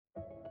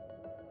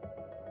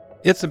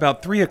It's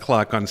about 3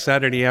 o'clock on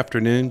Saturday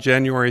afternoon,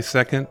 January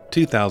 2nd,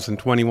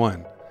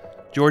 2021.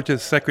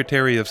 Georgia's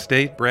Secretary of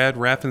State, Brad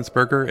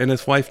Raffensperger, and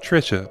his wife,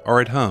 Tricia, are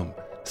at home,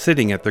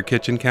 sitting at their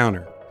kitchen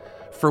counter.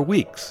 For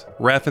weeks,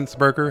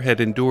 Raffensperger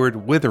had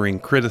endured withering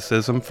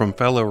criticism from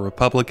fellow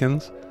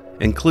Republicans,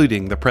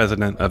 including the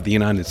President of the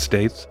United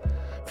States,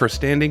 for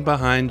standing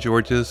behind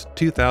Georgia's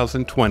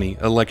 2020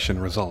 election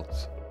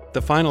results.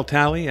 The final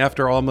tally,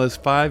 after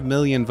almost 5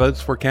 million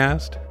votes were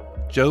cast,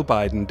 Joe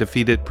Biden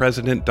defeated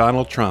President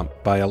Donald Trump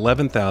by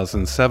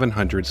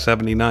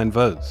 11,779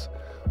 votes,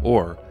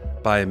 or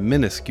by a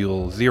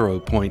minuscule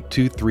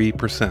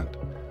 0.23%.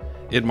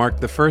 It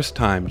marked the first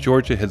time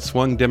Georgia had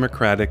swung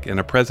Democratic in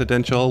a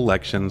presidential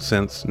election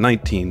since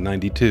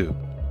 1992.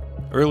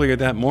 Earlier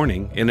that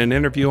morning, in an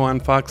interview on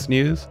Fox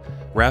News,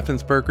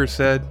 Raffensperger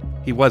said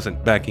he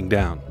wasn't backing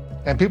down.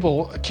 And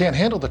people can't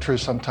handle the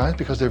truth sometimes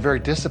because they're very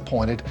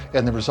disappointed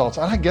in the results.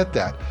 And I get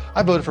that.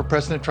 I voted for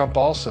President Trump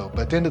also,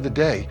 but at the end of the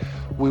day,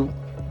 we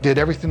did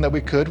everything that we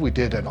could. We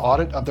did an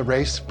audit of the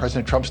race.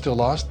 President Trump still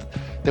lost.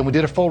 Then we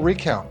did a full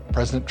recount.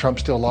 President Trump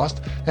still lost.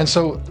 And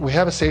so we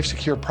have a safe,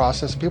 secure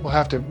process. People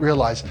have to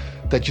realize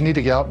that you need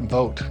to get out and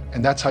vote,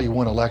 and that's how you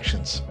win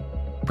elections.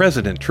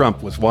 President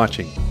Trump was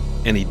watching,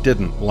 and he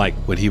didn't like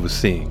what he was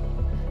seeing.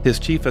 His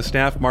chief of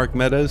staff, Mark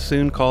Meadows,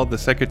 soon called the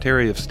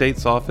Secretary of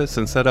State's office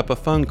and set up a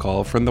phone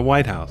call from the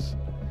White House.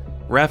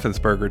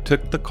 Raffensperger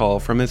took the call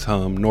from his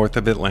home north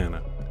of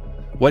Atlanta.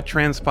 What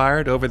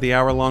transpired over the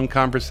hour-long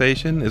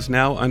conversation is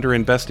now under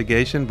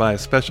investigation by a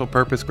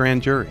special-purpose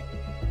grand jury.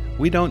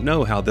 We don't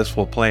know how this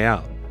will play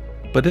out,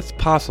 but it's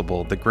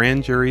possible the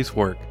grand jury's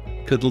work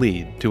could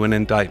lead to an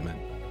indictment,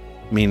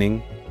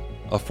 meaning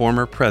a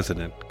former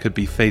president could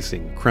be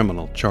facing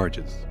criminal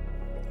charges.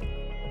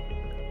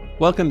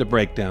 Welcome to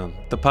Breakdown,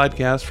 the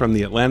podcast from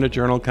the Atlanta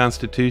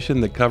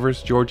Journal-Constitution that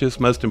covers Georgia's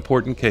most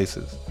important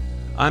cases.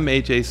 I'm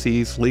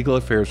AJC's legal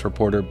affairs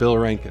reporter, Bill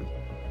Rankin.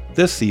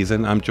 This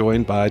season, I'm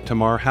joined by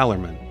Tamar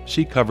Hallerman.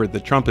 She covered the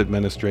Trump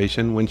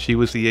administration when she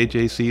was the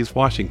AJC's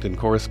Washington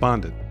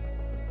correspondent.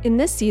 In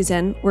this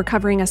season, we're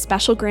covering a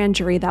special grand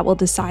jury that will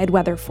decide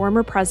whether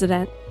former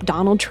President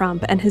Donald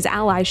Trump and his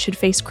allies should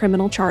face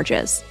criminal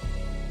charges.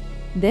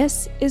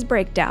 This is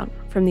Breakdown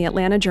from the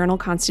Atlanta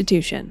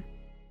Journal-Constitution.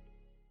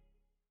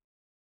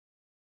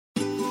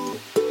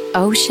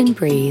 Ocean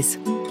breeze,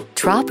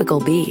 tropical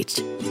beach,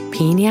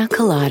 pina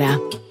colada.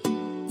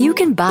 You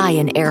can buy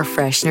an air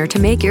freshener to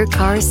make your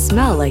car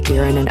smell like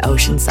you're in an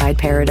oceanside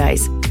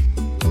paradise.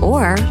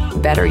 Or,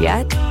 better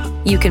yet,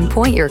 you can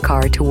point your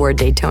car toward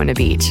Daytona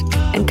Beach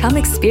and come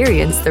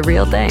experience the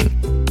real thing.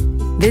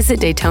 Visit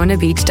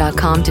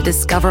DaytonaBeach.com to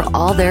discover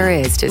all there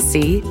is to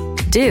see,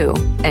 do,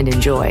 and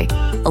enjoy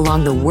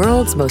along the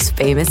world's most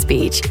famous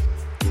beach.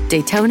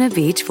 Daytona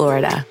Beach,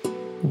 Florida.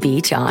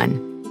 Beach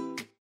on.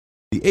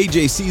 The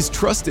AJC's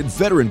trusted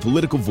veteran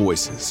political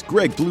voices,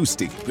 Greg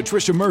Bluestein,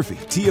 Patricia Murphy,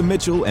 Tia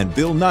Mitchell, and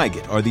Bill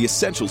Nygut, are the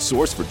essential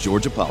source for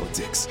Georgia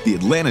politics. The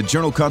Atlanta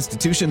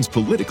Journal-Constitution's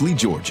Politically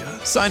Georgia.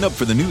 Sign up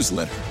for the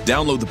newsletter,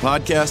 download the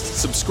podcast,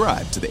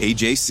 subscribe to the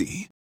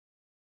AJC.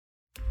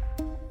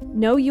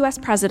 No U.S.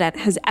 president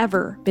has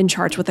ever been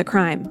charged with a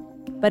crime.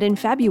 But in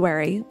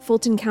February,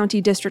 Fulton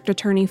County District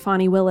Attorney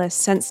Fani Willis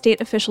sent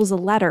state officials a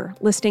letter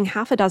listing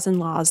half a dozen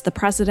laws the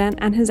president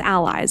and his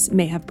allies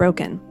may have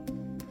broken.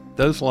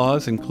 Those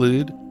laws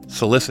include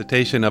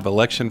solicitation of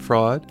election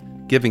fraud,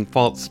 giving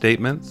false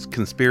statements,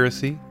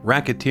 conspiracy,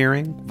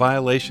 racketeering,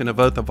 violation of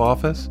oath of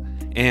office,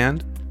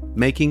 and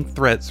making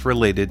threats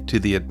related to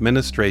the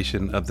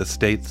administration of the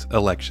state's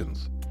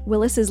elections.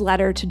 Willis's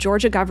letter to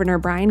Georgia Governor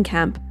Brian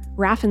Kemp,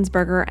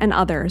 Raffensperger, and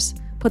others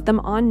put them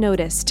on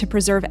notice to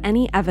preserve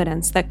any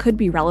evidence that could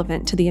be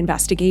relevant to the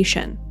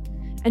investigation.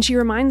 And she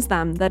reminds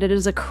them that it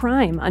is a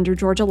crime under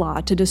Georgia law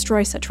to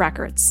destroy such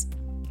records.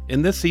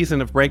 In this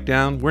season of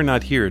Breakdown, we're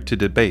not here to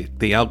debate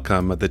the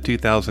outcome of the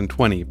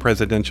 2020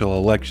 presidential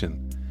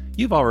election.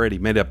 You've already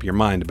made up your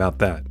mind about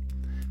that.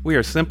 We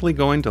are simply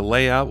going to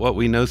lay out what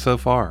we know so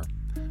far.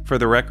 For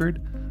the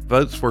record,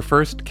 votes were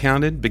first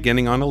counted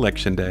beginning on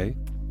Election Day,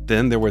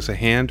 then there was a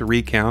hand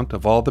recount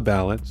of all the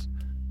ballots,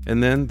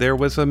 and then there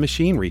was a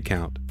machine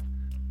recount.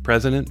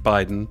 President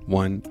Biden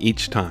won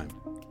each time.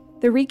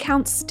 The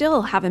recounts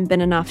still haven't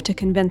been enough to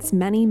convince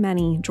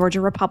many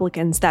Georgia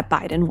Republicans that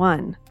Biden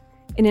won.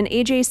 In an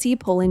AJC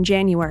poll in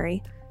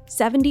January,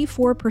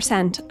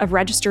 74% of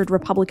registered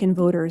Republican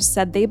voters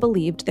said they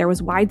believed there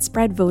was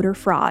widespread voter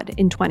fraud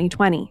in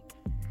 2020.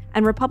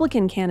 And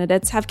Republican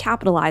candidates have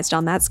capitalized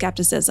on that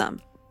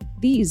skepticism.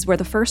 These were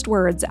the first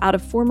words out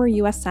of former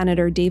U.S.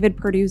 Senator David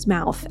Perdue's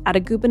mouth at a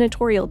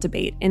gubernatorial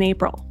debate in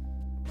April.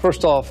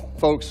 First off,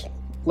 folks,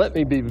 let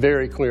me be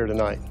very clear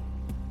tonight.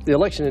 The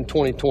election in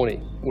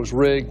 2020 was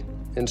rigged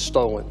and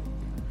stolen.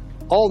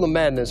 All the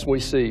madness we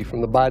see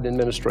from the Biden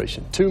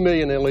administration, 2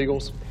 million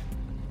illegals,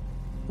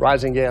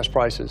 rising gas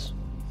prices,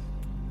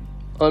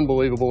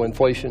 unbelievable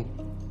inflation,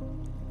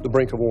 the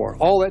brink of war.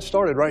 All that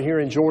started right here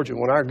in Georgia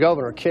when our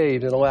governor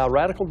caved and allowed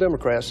radical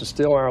Democrats to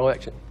steal our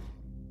election.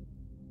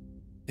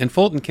 In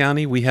Fulton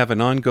County, we have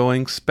an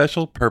ongoing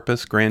special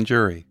purpose grand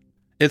jury.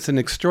 It's an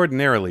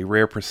extraordinarily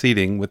rare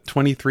proceeding with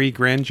 23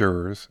 grand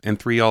jurors and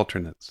 3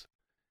 alternates.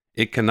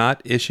 It cannot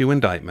issue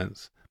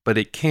indictments, but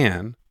it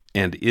can,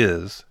 and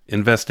is,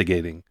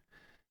 investigating.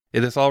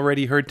 It has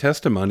already heard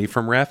testimony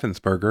from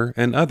Raffensperger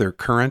and other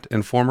current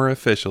and former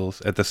officials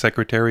at the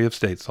Secretary of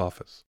State's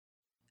office.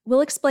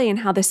 We'll explain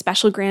how this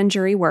special grand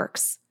jury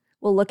works.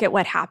 We'll look at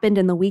what happened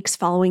in the weeks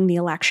following the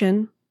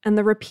election and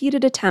the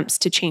repeated attempts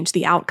to change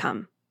the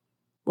outcome.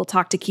 We'll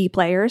talk to key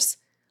players.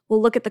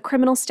 We'll look at the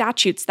criminal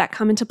statutes that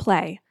come into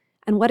play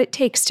and what it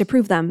takes to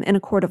prove them in a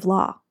court of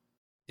law.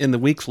 In the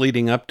weeks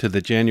leading up to the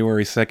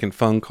January 2nd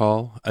phone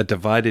call, a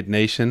divided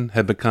nation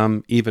had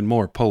become even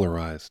more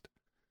polarized.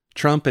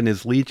 Trump and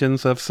his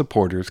legions of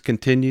supporters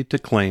continued to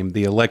claim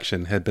the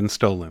election had been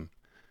stolen.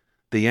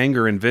 The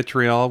anger and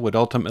vitriol would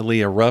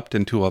ultimately erupt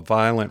into a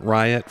violent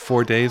riot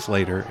 4 days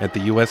later at the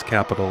U.S.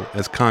 Capitol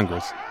as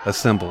Congress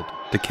assembled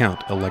to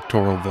count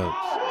electoral votes.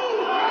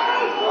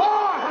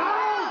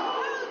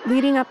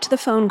 Leading up to the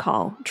phone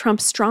call, Trump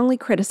strongly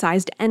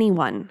criticized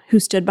anyone who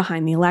stood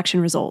behind the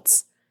election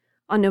results.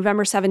 On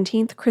November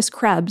 17th, Chris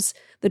Krebs,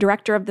 the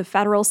director of the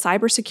Federal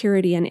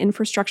Cybersecurity and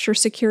Infrastructure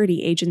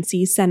Security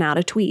Agency, sent out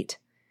a tweet.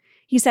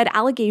 He said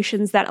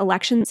allegations that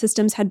election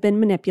systems had been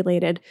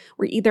manipulated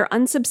were either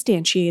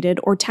unsubstantiated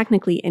or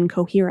technically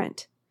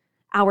incoherent.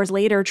 Hours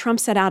later, Trump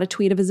set out a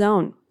tweet of his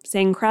own,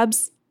 saying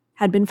Krebs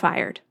had been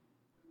fired.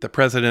 The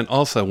president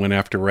also went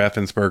after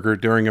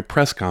Raffensperger during a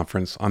press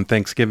conference on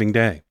Thanksgiving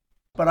Day.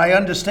 But I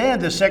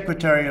understand the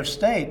Secretary of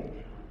State,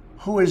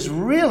 who is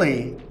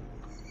really,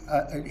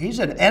 he's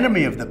an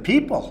enemy of the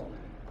people.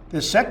 The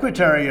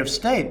Secretary of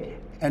State,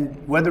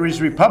 and whether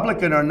he's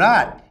Republican or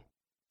not.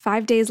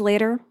 5 days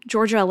later,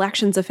 Georgia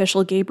elections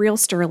official Gabriel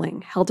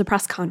Sterling held a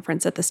press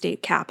conference at the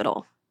state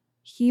capitol.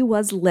 He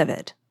was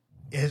livid.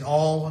 It has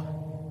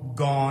all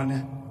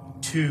gone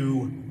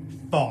too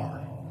far.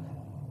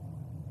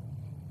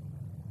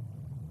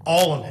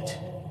 All of it.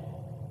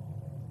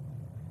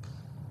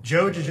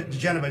 Joe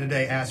DeGenova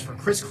today asked for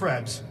Chris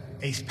Krebs,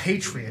 a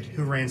patriot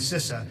who ran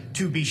CISA,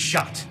 to be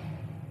shot.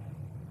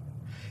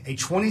 A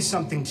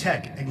 20-something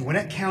tech in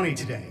Gwinnett County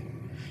today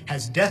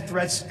has death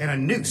threats and a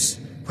noose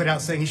put out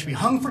saying he should be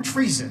hung for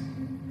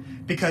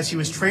treason because he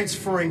was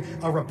transferring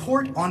a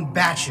report on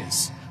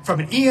batches from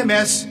an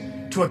EMS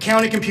to a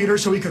county computer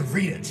so he could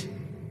read it.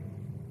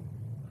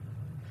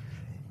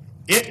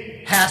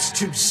 It has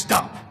to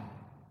stop.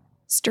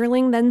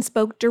 Sterling then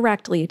spoke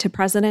directly to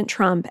President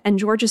Trump and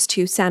Georgia's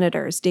 2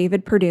 senators,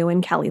 David Perdue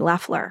and Kelly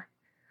Loeffler.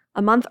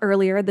 A month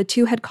earlier, the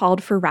 2 had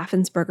called for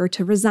Raffensperger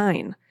to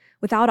resign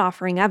without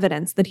offering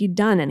evidence that he'd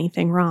done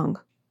anything wrong.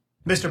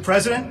 Mr.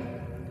 President,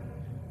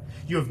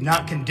 you have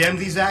not condemned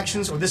these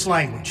actions or this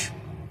language.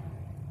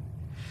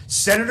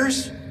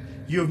 Senators,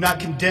 you have not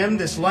condemned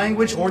this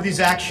language or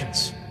these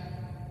actions.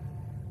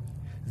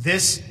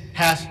 This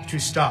has to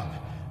stop.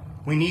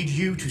 We need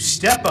you to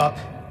step up,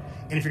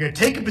 and if you're going to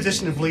take a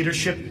position of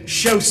leadership,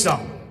 show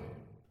some.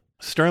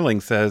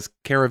 Sterling says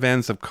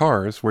caravans of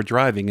cars were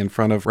driving in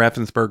front of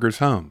Raffensperger's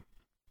home.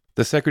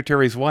 The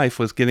secretary's wife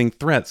was getting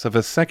threats of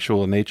a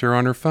sexual nature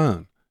on her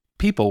phone.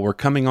 People were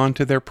coming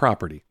onto their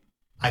property.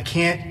 I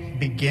can't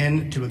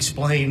begin to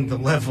explain the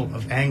level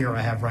of anger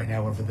I have right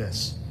now over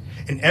this.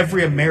 And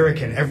every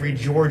American, every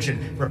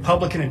Georgian,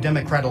 Republican and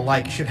Democrat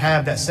alike should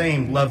have that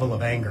same level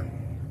of anger.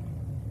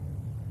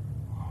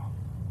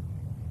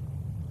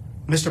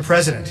 Mr.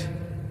 President,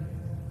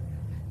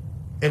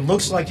 it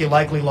looks like you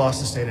likely lost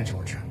the state of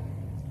Georgia.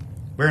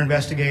 We're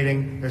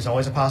investigating. There's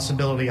always a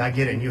possibility. I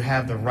get it. And you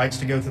have the rights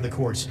to go through the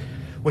courts.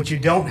 What you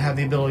don't have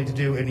the ability to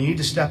do, and you need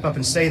to step up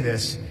and say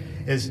this,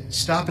 is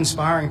stop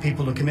inspiring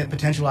people to commit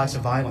potential acts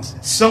of violence.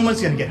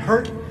 Someone's going to get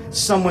hurt,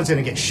 someone's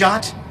going to get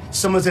shot,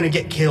 someone's going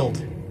to get killed.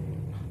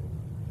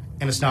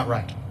 And it's not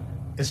right.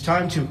 It's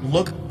time to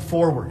look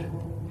forward.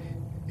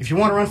 If you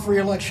want to run for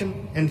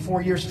re-election in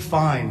 4 years,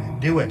 fine,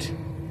 do it.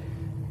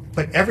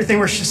 But everything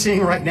we're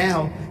seeing right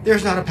now,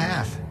 there's not a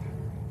path.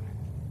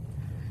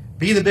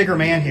 Be the bigger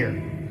man here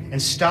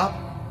and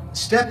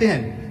step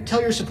in, tell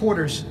your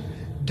supporters,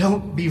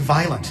 don't be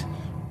violent,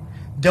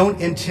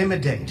 don't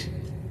intimidate.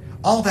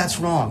 All that's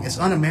wrong. It's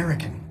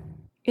un-American.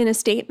 In a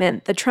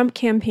statement, the Trump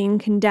campaign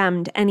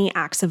condemned any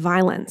acts of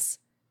violence,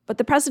 but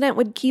the president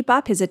would keep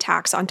up his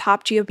attacks on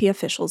top GOP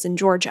officials in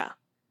Georgia.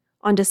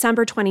 On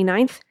December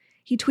 29th,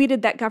 he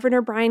tweeted that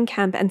Governor Brian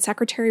Kemp and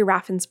Secretary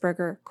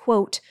Raffensperger,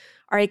 quote,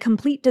 are a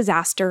complete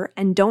disaster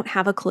and don't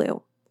have a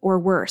clue, or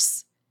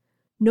worse.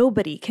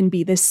 Nobody can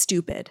be this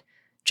stupid.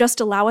 Just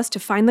allow us to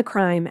find the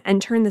crime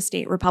and turn the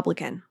state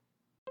Republican.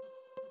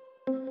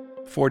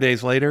 4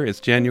 days later,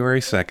 it's January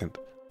 2nd.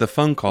 The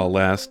phone call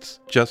lasts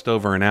just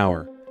over an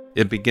hour.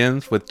 It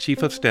begins with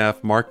Chief of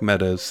Staff Mark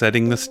Meadows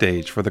setting the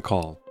stage for the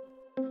call.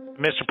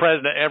 Mr.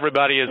 President,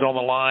 everybody is on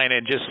the line,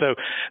 and just so,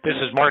 this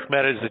is Mark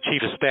Meadows, the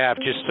Chief of Staff,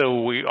 just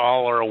so we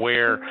all are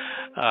aware,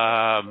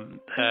 on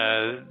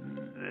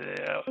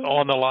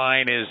the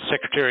line is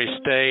Secretary of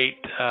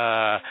State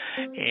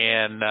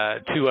and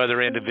 2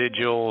 other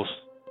individuals.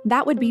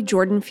 That would be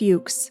Jordan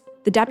Fuchs,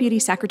 the Deputy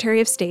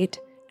Secretary of State,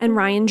 and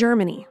Ryan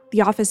Germany,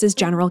 the office's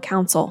General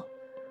Counsel.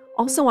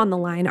 Also on the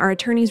line are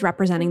attorneys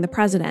representing the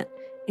president,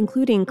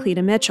 including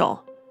Cleta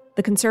Mitchell,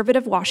 the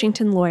conservative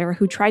Washington lawyer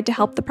who tried to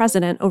help the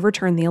president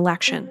overturn the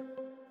election.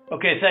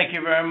 Okay, thank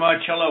you very much.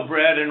 Hello,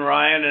 Brad and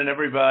Ryan and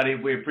everybody.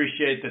 We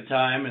appreciate the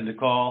time and the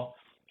call.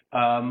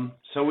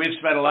 So we've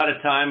spent a lot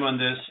of time on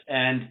this,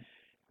 and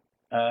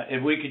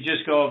if we could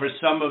just go over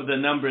some of the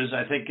numbers,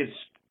 I think it's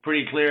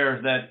pretty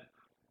clear that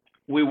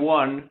we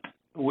won.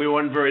 We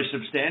won very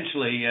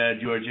substantially,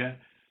 Georgia.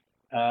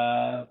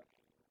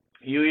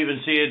 You even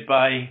see it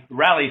by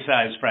rally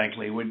size,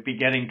 frankly. We'd be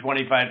getting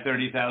 25,000,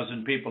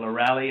 30,000 people a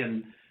rally,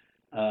 and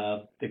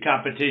the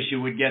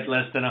competition would get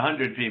less than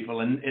 100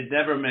 people, and it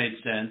never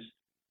made sense.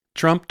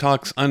 Trump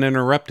talks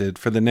uninterrupted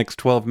for the next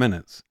 12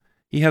 minutes.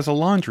 He has a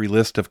laundry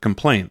list of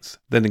complaints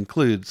that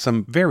includes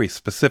some very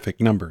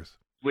specific numbers.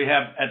 We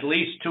have at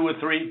least two or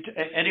three,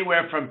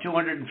 anywhere from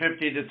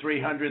 250 to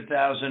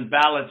 300,000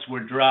 ballots were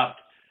dropped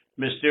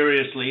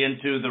mysteriously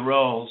into the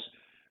rolls.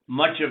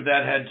 Much of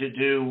that had to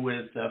do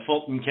with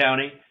Fulton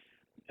County,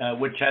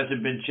 which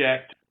hasn't been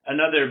checked.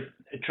 Another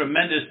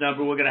tremendous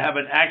number. We're going to have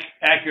an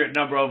accurate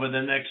number over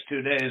the next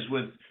 2 days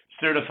with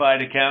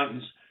certified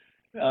accountants,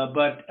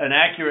 but an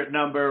accurate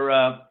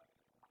number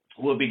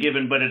will be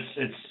given, but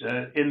it's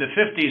in the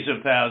 50s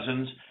of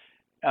thousands,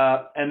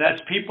 and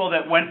that's people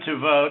that went to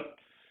vote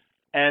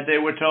and they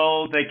were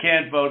told they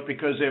can't vote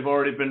because they've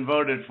already been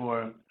voted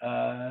for,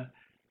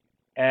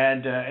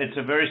 and it's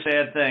a very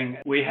sad thing.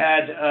 We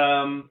had,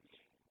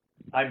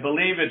 I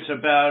believe it's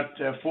about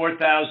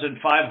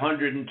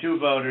 4,502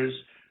 voters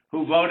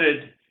who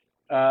voted,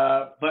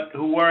 but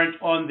who weren't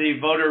on the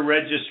voter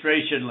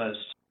registration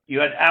list. You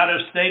had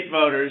out-of-state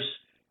voters.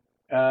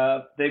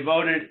 They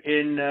voted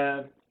in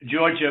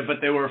Georgia, but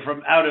they were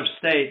from out of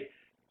state,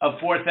 of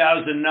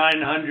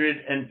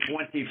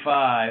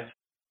 4,925.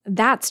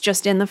 That's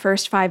just in the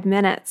first 5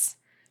 minutes.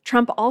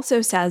 Trump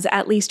also says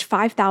at least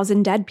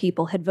 5,000 dead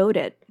people had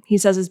voted. He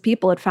says his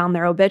people had found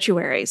their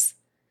obituaries.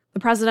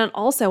 The president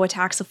also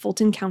attacks a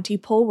Fulton County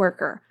poll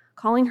worker,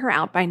 calling her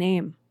out by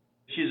name.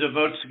 She's a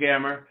vote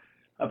scammer,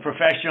 a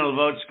professional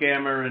vote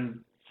scammer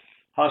and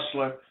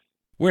hustler.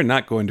 We're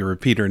not going to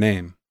repeat her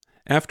name.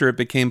 After it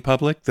became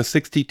public, the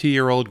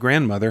 62-year-old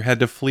grandmother had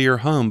to flee her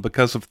home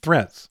because of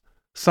threats,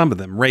 some of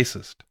them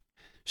racist.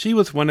 She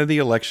was one of the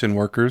election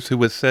workers who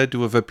was said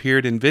to have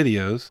appeared in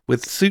videos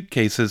with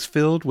suitcases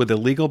filled with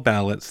illegal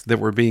ballots that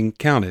were being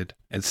counted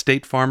at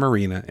State Farm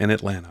Arena in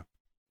Atlanta.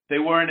 They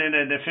weren't in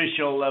an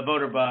official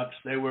voter box.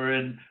 They were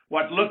in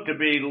what looked to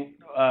be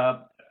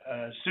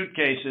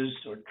suitcases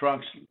or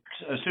trunks,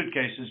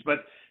 suitcases,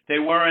 but they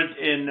weren't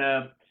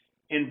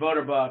in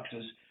voter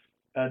boxes.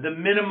 The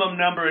minimum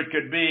number it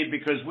could be,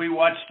 because we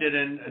watched it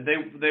and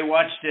they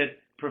watched it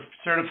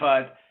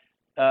certified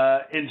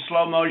in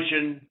slow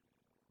motion,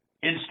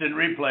 instant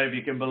replay, if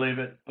you can believe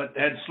it, but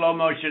had slow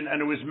motion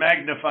and it was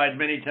magnified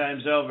many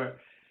times over.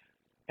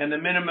 And the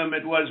minimum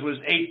it was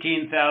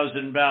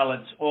 18,000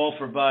 ballots, all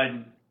for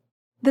Biden.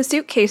 The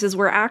suitcases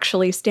were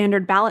actually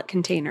standard ballot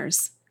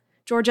containers.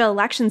 Georgia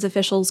elections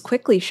officials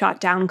quickly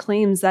shot down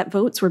claims that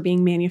votes were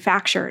being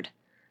manufactured.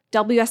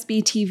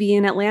 WSB-TV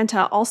in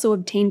Atlanta also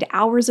obtained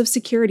hours of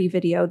security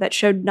video that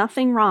showed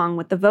nothing wrong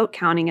with the vote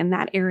counting in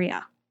that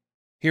area.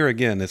 Here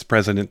again is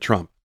President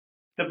Trump.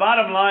 The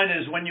bottom line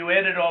is when you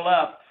add it all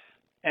up,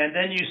 and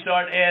then you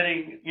start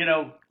adding,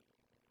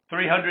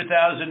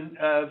 300,000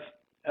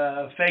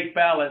 fake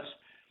ballots.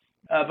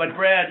 But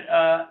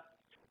Brad,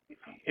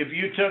 if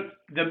you took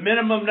the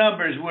minimum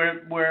numbers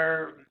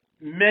were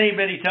many,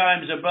 many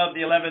times above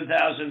the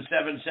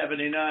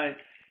 11,779,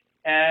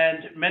 and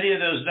many of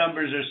those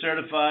numbers are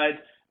certified,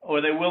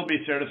 or they will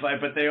be certified,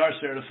 but they are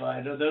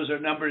certified. Those are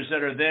numbers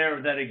that are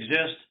there, that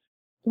exist.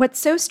 What's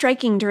so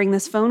striking during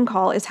this phone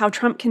call is how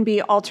Trump can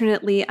be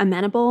alternately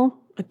amenable,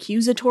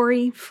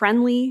 accusatory,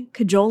 friendly,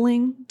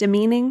 cajoling,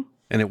 demeaning.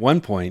 And at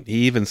one point,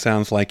 he even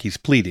sounds like he's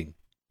pleading.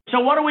 So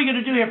what are we going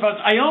to do here,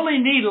 folks? I only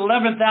need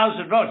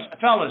 11,000 votes.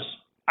 Fellas,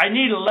 I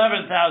need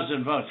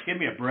 11,000 votes. Give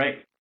me a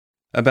break.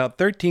 About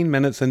 13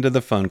 minutes into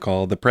the phone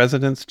call, the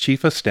president's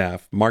chief of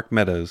staff, Mark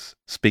Meadows,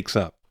 speaks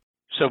up.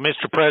 So,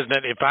 Mr.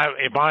 President, if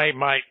I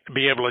might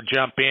be able to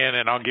jump in,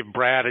 and I'll give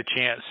Brad a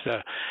chance,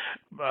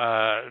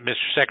 Mr.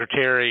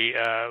 Secretary,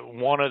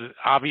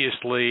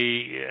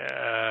 obviously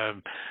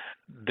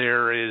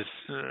there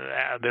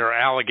are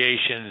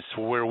allegations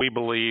where we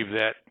believe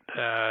that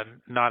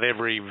not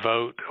every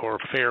vote or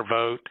fair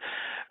vote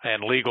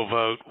and legal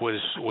vote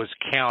was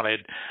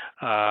counted,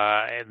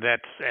 and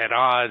that's at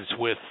odds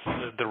with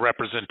the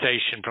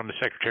representation from the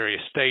Secretary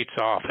of State's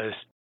office.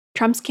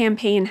 Trump's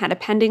campaign had a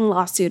pending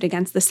lawsuit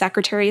against the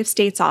Secretary of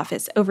State's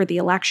office over the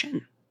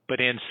election.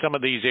 But in some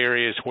of these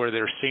areas where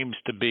there seems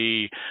to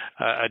be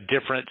a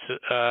difference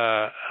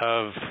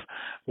of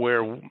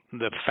where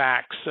the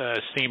facts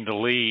seem to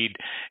lead.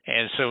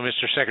 And so,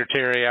 Mr.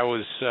 Secretary, I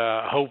was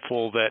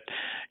hopeful that,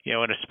 in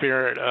a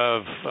spirit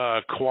of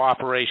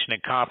cooperation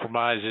and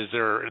compromises,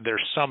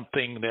 there's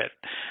something that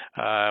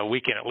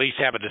we can at least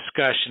have a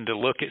discussion to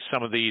look at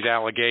some of these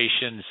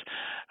allegations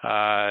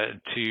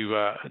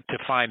to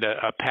find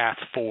a path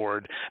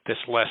forward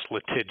that's less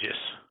litigious.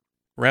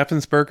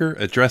 Raffensperger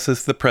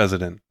addresses the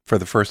president for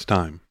the first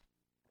time.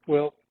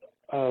 Well,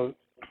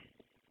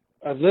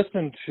 I've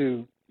listened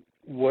to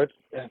what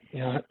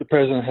the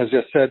president has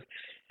just said.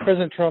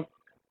 President Trump,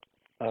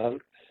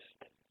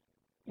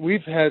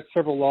 we've had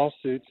several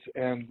lawsuits,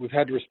 and we've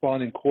had to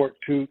respond in court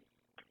to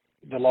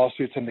the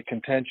lawsuits and the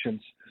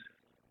contentions.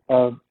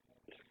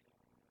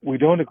 We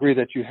don't agree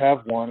that you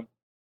have one.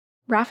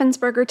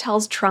 Raffensperger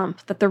tells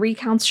Trump that the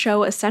recounts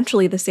show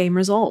essentially the same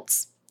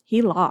results.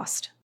 He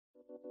lost.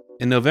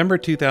 In November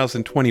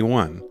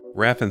 2021,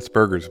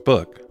 Raffensperger's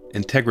book,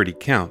 Integrity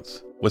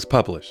Counts, was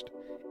published.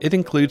 It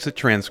includes a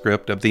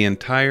transcript of the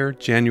entire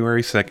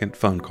January 2nd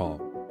phone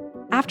call.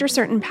 After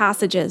certain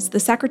passages, the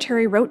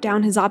secretary wrote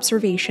down his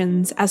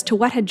observations as to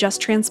what had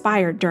just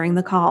transpired during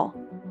the call.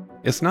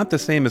 It's not the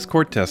same as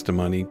court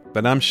testimony,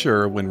 but I'm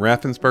sure when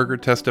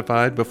Raffensperger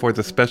testified before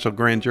the special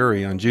grand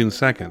jury on June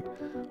 2nd,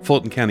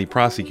 Fulton County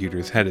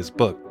prosecutors had his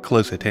book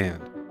close at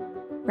hand.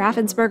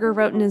 Raffensperger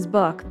wrote in his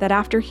book that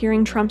after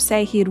hearing Trump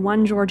say he had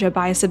won Georgia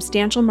by a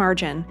substantial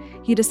margin,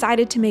 he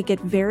decided to make it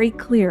very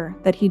clear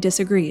that he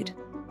disagreed.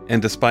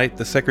 And despite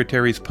the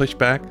secretary's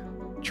pushback,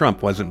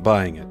 Trump wasn't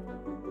buying it.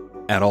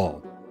 At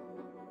all.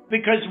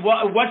 Because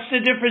what's the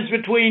difference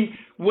between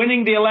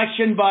winning the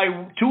election by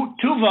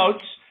two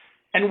votes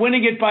and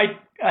winning it by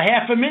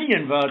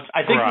 500,000 votes?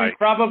 I think we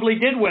probably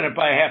did win it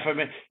by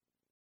 500,000.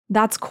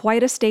 That's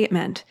quite a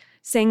statement,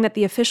 saying that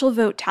the official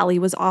vote tally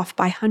was off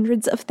by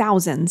hundreds of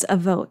thousands of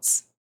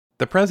votes.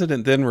 The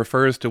president then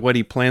refers to what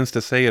he plans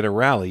to say at a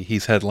rally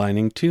he's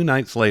headlining 2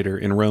 nights later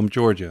in Rome,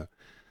 Georgia.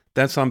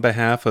 That's on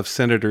behalf of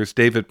Senators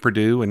David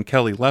Perdue and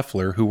Kelly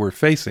Loeffler, who were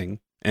facing,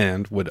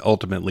 and would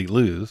ultimately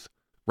lose,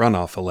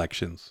 runoff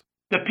elections.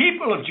 The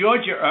people of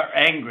Georgia are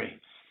angry.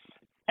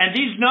 And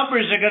these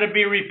numbers are going to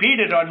be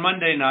repeated on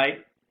Monday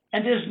night.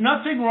 And there's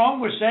nothing wrong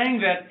with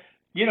saying that,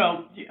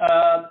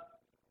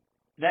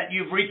 that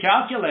you've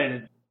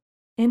recalculated.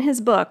 In his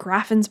book,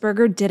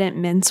 Raffensperger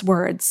didn't mince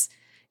words.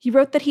 He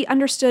wrote that he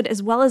understood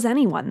as well as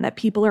anyone that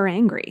people are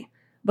angry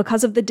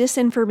because of the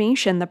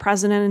disinformation the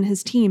president and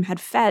his team had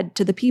fed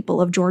to the people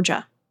of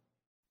Georgia.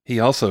 He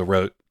also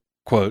wrote,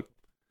 quote,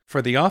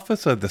 "For the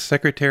office of the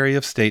Secretary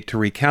of State to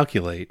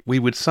recalculate, we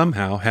would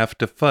somehow have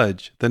to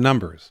fudge the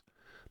numbers.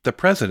 The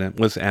president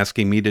was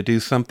asking me to do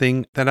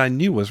something that I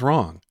knew was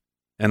wrong,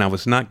 and I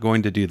was not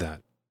going to do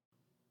that."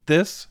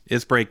 This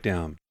is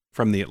Breakdown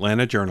from the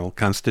Atlanta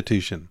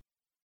Journal-Constitution.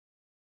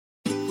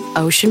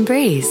 Ocean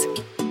breeze,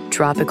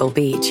 tropical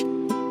beach.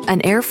 An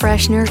air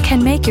freshener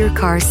can make your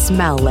car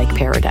smell like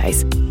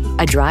paradise.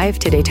 A drive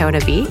to Daytona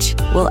Beach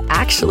will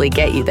actually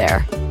get you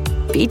there.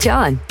 Beach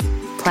on.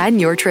 Plan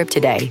your trip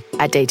today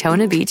at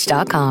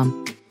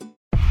DaytonaBeach.com.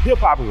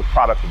 Hip-hop is a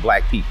product of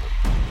black people.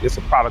 It's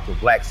a product of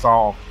black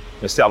song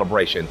and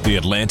celebration. The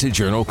Atlanta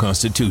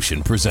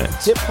Journal-Constitution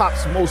presents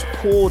hip-hop's most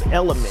pulled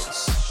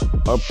elements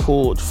are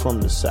pulled from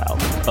the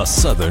South. A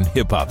Southern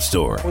hip-hop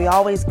story. We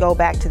always go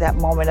back to that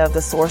moment of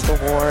the Source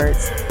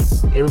Awards.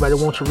 Everybody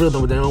wants your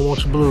rhythm, but they don't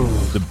want your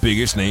blues. The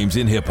biggest names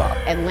in hip-hop.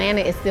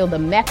 Atlanta is still the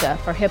mecca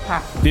for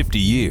hip-hop. 50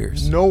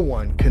 years. No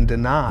one can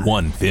deny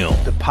one film.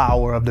 The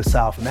power of the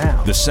South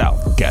now. The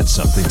South got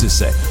something to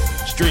say.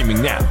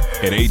 Streaming now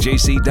at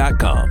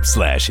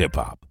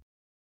ajc.com/hiphop.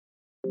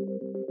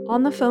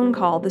 On the phone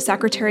call, the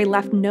secretary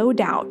left no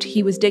doubt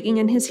he was digging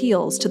in his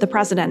heels to the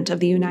president of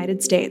the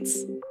United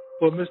States.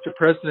 Well, Mr.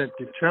 President,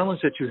 the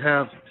challenge that you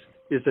have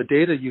is the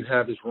data you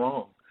have is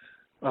wrong.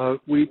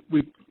 We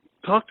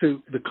talked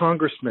to the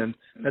congressmen,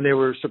 and they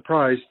were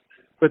surprised.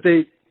 But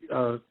I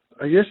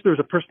guess there was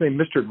a person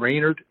named Mr.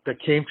 Raynard that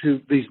came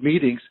to these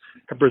meetings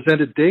and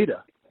presented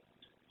data.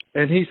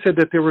 And he said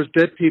that there was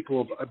dead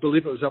people, I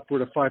believe it was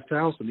upward of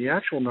 5,000. The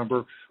actual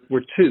number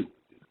were two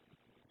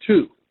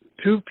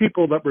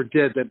people that were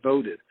dead that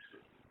voted.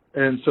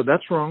 And so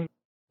that's wrong.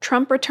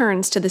 Trump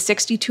returns to the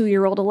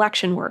 62-year-old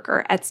election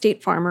worker at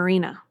State Farm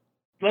Arena.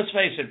 Let's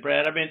face it,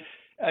 Brad. I mean,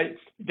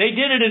 they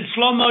did it in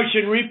slow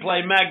motion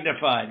replay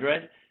magnified,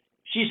 right?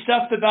 She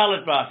stuffed the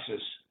ballot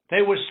boxes.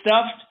 They were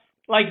stuffed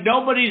like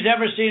nobody's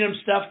ever seen them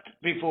stuffed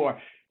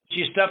before.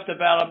 She stuffed the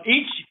ballot.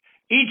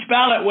 Each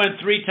ballot went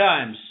 3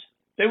 times.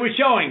 They were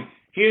showing,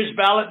 here's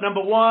ballot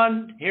number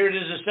 1, here it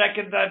is a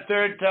second time,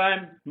 third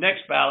time,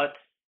 next ballot.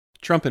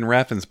 Trump and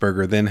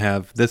Raffensperger then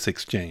have this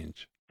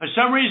exchange. For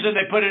some reason,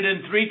 they put it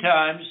in 3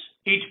 times,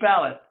 each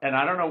ballot. And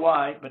I don't know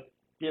why, but,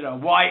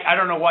 why? I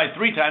don't know why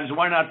 3 times.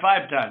 Why not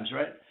 5 times,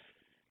 right?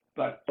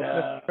 But,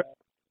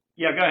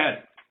 yeah, go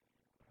ahead.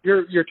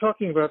 You're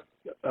talking about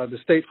the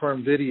State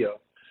Farm video.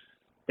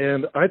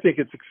 And I think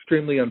it's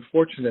extremely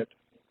unfortunate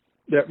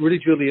that Rudy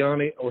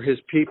Giuliani or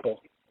his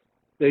people,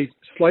 they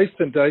sliced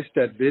and diced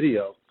that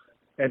video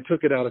and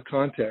took it out of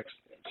context.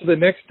 So the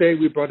next day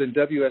we brought in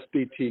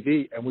WSB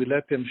TV and we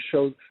let them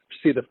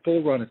see the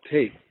full run of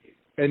tape.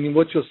 And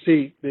what you'll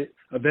see, the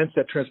events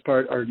that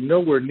transpired are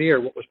nowhere near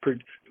what was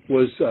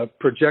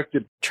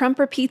projected. Trump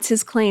repeats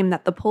his claim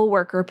that the poll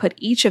worker put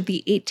each of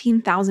the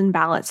 18,000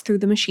 ballots through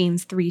the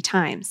machines 3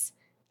 times.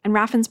 And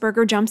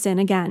Raffensperger jumps in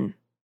again.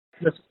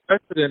 Mr.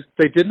 President,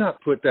 they did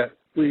not put that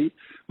We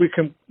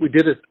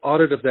did an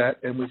audit of that,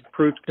 and we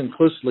proved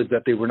conclusively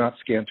that they were not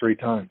scanned 3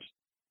 times.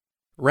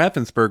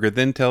 Raffensperger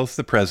then tells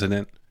the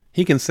president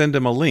he can send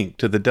him a link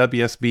to the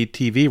WSB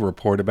TV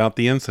report about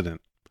the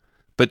incident.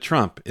 But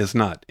Trump is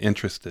not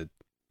interested.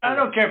 I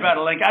don't care about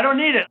a link. I don't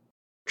need it.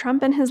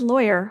 Trump and his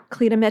lawyer,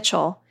 Cleta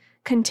Mitchell,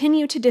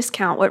 continue to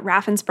discount what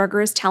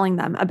Raffensperger is telling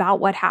them about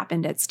what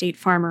happened at State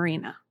Farm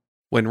Arena.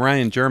 When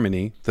Ryan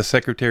Germany, the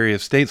Secretary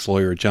of State's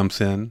lawyer, jumps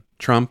in,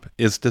 Trump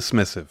is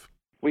dismissive.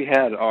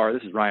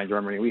 This is Ryan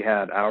Germany, we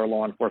had our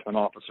law enforcement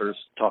officers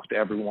talk to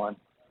everyone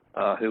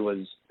who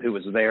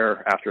was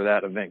there after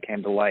that event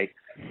came to light.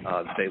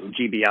 The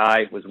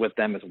GBI was with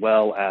them as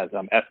well as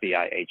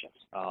FBI agents.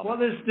 Well,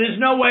 there's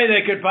no way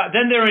they could.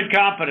 Then they're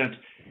incompetent.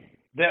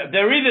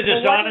 They're either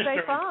dishonest or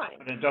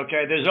incompetent.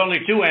 Okay, there's only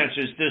 2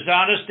 answers: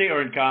 dishonesty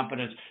or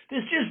incompetence.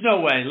 There's just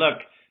no way. Look,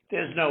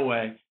 there's no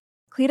way.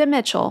 Cleta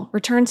Mitchell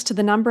returns to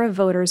the number of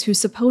voters who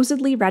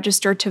supposedly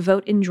registered to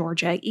vote in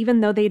Georgia even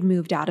though they'd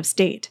moved out of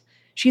state.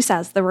 She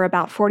says there were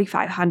about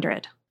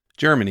 4,500.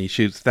 Germany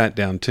shoots that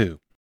down too.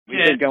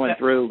 We've been going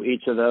through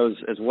each of those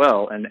as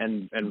well,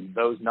 and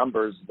those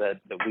numbers that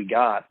we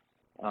got,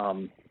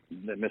 that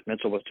Ms.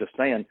 Mitchell was just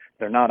saying,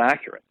 they're not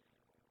accurate.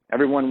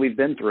 Everyone we've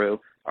been through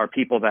are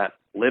people that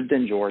lived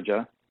in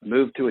Georgia,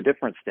 moved to a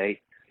different state,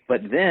 but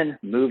then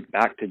moved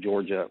back to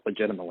Georgia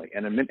legitimately.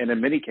 And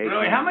in many cases...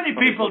 Really? How many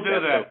people do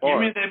that? You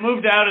mean they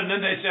moved out and then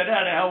they said,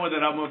 to hell with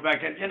it, I'll move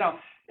back in? You know,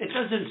 it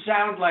doesn't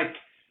sound like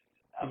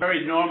a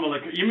very normal...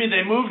 You mean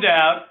they moved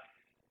out,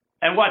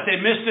 and what, they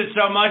missed it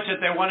so much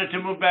that they wanted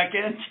to move back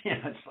in?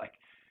 Yeah,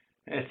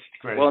 it's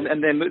crazy. Well,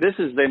 and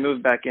they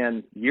moved back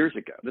in years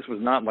ago. This was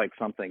not like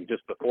something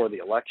just before the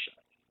election.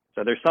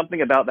 So there's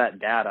something about that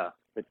data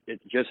that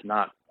it's just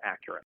not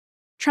accurate.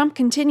 Trump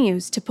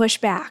continues to push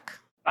back.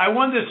 I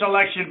won this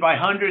election by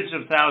hundreds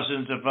of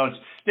thousands of votes.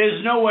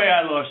 There's no way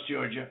I lost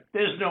Georgia.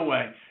 There's no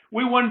way.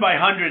 We won by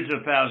hundreds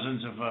of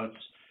thousands of votes.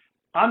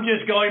 I'm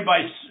just going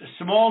by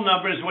small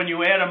numbers. When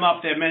you add them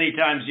up, they're many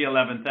times the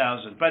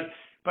 11,000.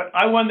 But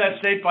I won that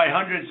state by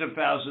hundreds of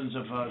thousands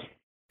of votes.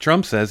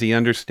 Trump says he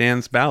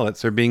understands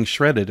ballots are being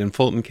shredded in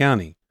Fulton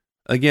County.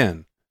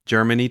 Again,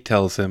 Germany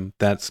tells him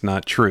that's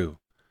not true.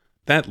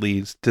 That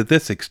leads to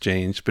this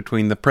exchange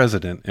between the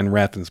president and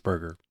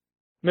Raffensperger.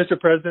 Mr.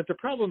 President, the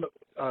problem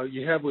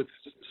you have with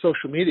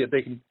social media,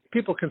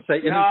 people can say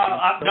anything.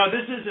 No,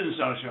 this isn't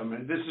social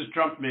media. This is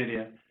Trump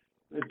media.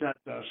 It's not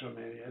social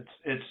media.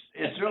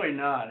 It's really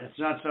not. It's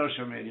not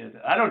social media.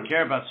 I don't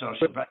care about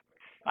social, but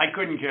I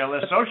couldn't care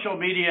less. Social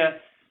media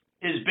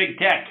is big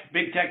tech.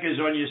 Big tech is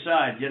on your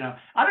side. You know,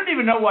 I don't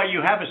even know why you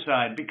have a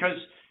side, because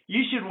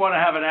you should want to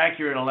have an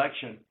accurate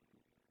election,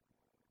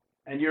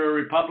 and you're a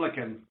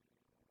Republican.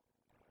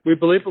 We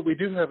believe that we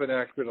do have an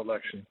accurate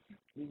election.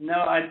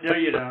 No,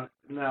 you don't.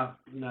 No,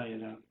 you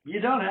don't. You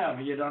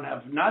don't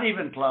have. Not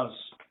even close.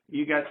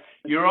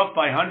 You're off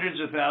by hundreds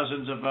of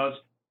thousands of votes.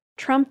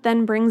 Trump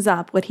then brings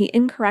up what he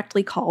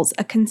incorrectly calls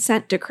a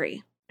consent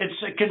decree. It's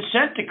a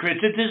consent decree.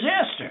 It's a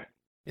disaster.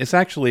 It's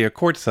actually a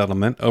court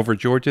settlement over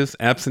Georgia's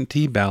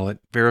absentee ballot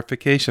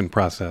verification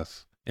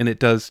process, and it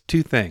does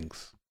 2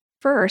 things.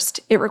 First,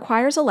 it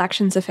requires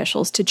elections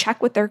officials to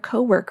check with their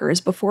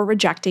coworkers before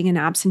rejecting an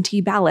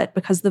absentee ballot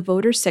because the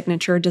voter's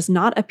signature does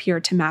not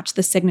appear to match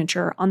the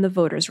signature on the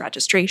voter's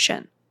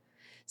registration.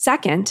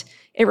 Second,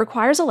 it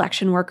requires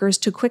election workers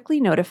to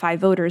quickly notify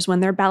voters when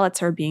their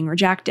ballots are being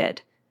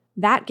rejected.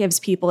 That gives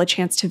people a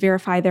chance to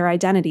verify their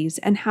identities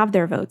and have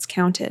their votes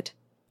counted.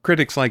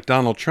 Critics like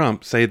Donald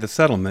Trump say the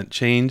settlement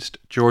changed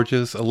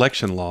Georgia's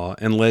election law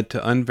and led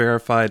to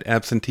unverified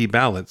absentee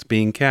ballots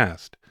being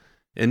cast.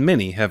 And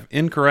many have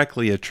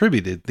incorrectly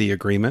attributed the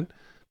agreement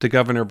to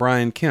Governor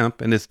Brian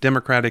Kemp and his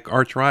Democratic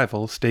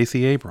arch-rival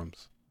Stacey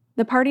Abrams.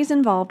 The parties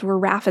involved were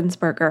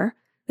Raffensperger,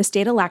 the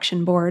State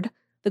Election Board,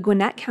 the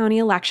Gwinnett County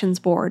Elections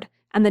Board,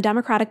 and the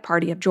Democratic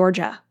Party of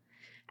Georgia.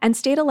 And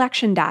state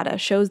election data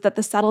shows that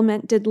the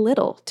settlement did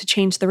little to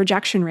change the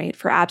rejection rate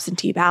for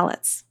absentee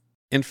ballots.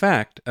 In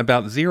fact,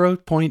 about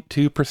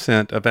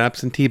 0.2% of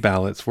absentee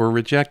ballots were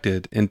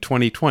rejected in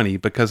 2020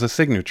 because of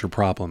signature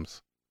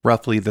problems.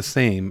 Roughly the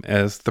same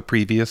as the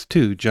previous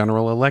 2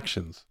 general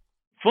elections.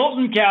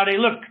 Fulton County,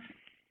 look,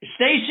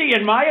 Stacey,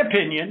 in my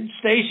opinion,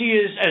 Stacey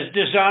is as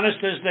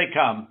dishonest as they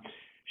come.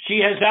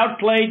 She has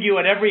outplayed you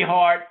at every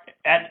heart,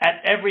 at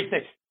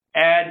everything.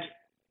 And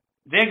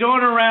they're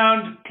going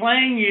around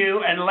playing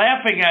you and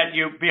laughing at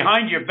you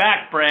behind your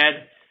back,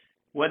 Brad.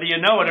 Whether you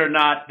know it or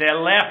not, they're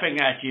laughing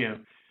at you.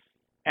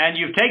 And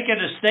you've taken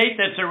a state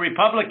that's a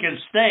Republican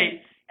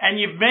state, and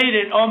you've made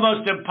it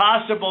almost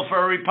impossible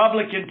for a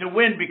Republican to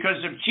win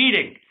because of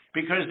cheating,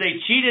 because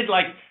they cheated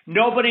like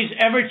nobody's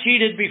ever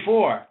cheated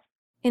before.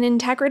 In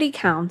Integrity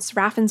Counts,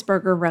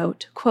 Raffensperger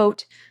wrote,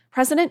 quote,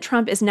 "President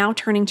Trump is now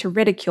turning to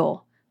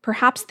ridicule,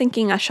 perhaps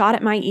thinking a shot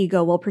at my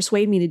ego will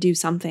persuade me to do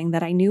something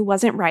that I knew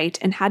wasn't right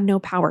and had no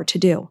power to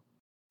do."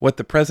 What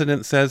the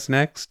president says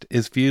next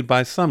is viewed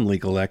by some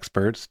legal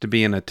experts to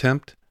be an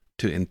attempt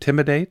to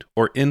intimidate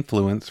or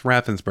influence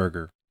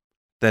Raffensperger.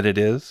 That it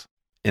is,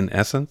 in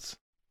essence,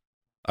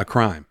 a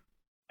crime.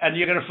 And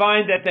you're going to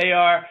find that they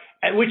are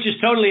which is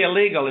totally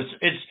illegal.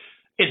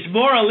 It's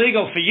more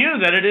illegal for you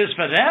than it is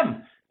for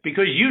them,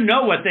 because you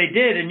know what they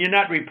did and you're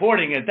not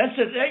reporting it. That's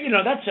a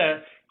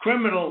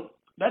criminal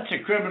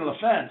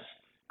offense,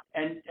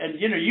 and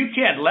you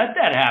can't let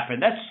that happen.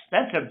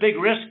 That's a big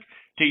risk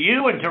to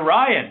you and to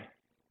Ryan,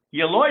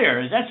 your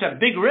lawyer. That's a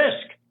big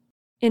risk.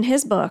 In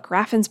his book,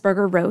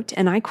 Raffensperger wrote,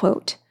 and I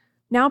quote,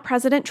 "Now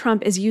President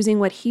Trump is using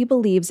what he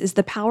believes is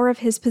the power of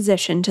his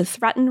position to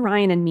threaten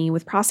Ryan and me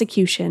with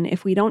prosecution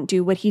if we don't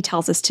do what he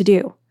tells us to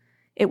do.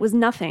 It was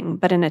nothing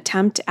but an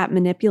attempt at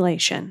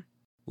manipulation."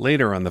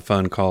 Later on the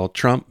phone call,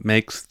 Trump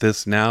makes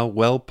this now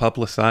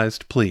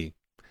well-publicized plea.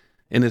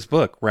 In his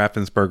book,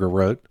 Raffensperger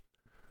wrote,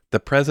 "The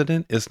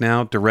president is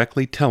now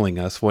directly telling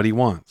us what he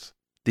wants,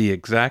 the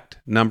exact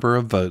number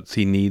of votes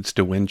he needs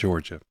to win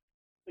Georgia."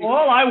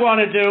 All I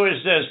want to do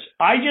is this.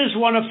 I just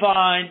want to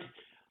find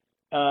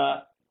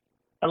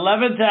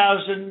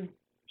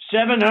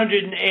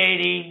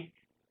 11,780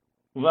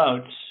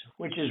 votes,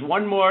 which is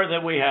one more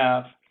than we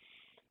have,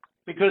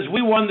 because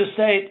we won the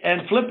state,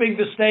 and flipping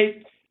the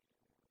state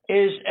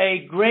is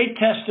a great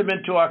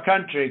testament to our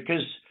country,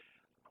 because,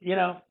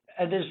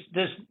 and there's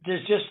just,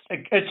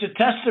 it's a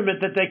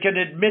testament that they can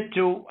admit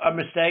to a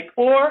mistake,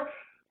 or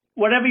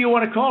whatever you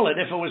want to call it,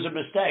 if it was a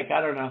mistake. I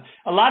don't know.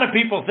 A lot of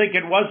people think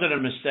it wasn't a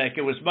mistake.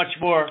 It was much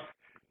more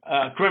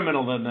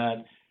criminal than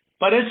that.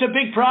 But it's a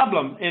big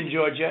problem in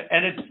Georgia,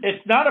 and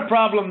it's not a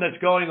problem that's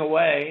going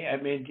away. I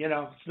mean,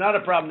 it's not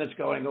a problem that's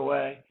going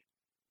away.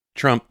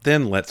 Trump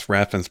then lets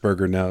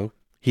Raffensperger know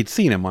he'd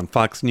seen him on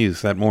Fox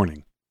News that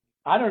morning.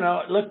 I don't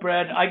know. Look,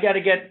 Brad, I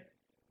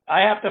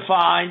have to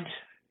find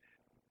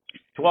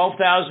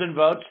 12,000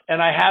 votes,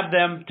 and I have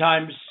them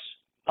times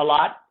a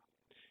lot.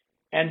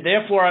 And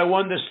therefore, I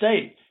won the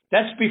state.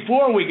 That's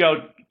before we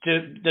go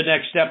to the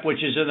next step,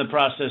 which is in the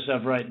process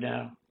of right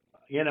now,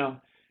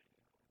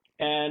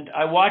 And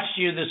I watched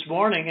you this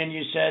morning, and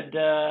you said,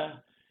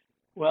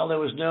 well, there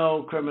was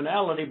no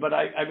criminality. But,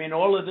 I mean,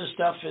 all of this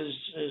stuff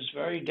is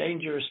very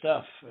dangerous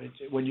stuff.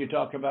 When you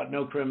talk about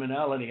no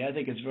criminality, I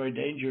think it's very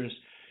dangerous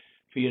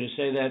for you to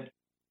say that.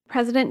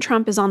 President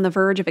Trump is on the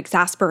verge of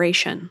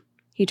exasperation.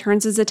 He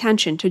turns his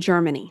attention to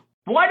Germany.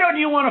 Why don't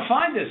you want to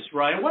find this,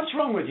 Ryan? What's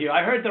wrong with you?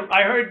 I heard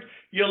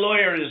your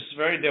lawyer is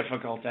very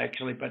difficult,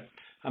 actually, but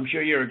I'm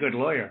sure you're a good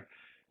lawyer.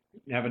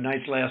 You have a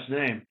nice last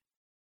name.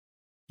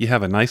 You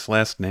have a nice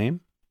last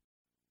name?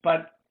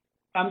 But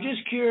I'm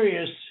just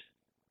curious,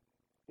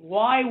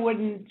 why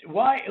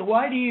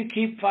do you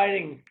keep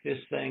fighting this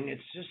thing? It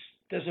just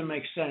doesn't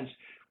make sense.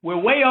 We're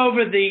way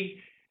over the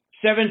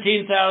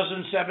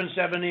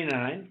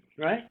 17,779,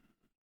 right?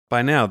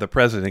 By now, the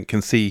president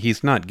can see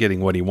he's not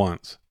getting what he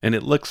wants, and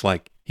it looks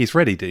like he's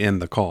ready to end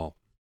the call.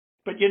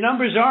 But your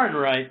numbers aren't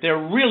right. They're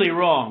really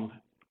wrong.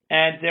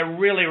 And they're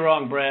really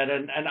wrong, Brad.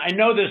 And I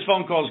know this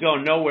phone call's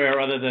going nowhere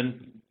other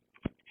than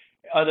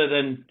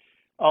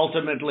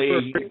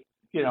ultimately,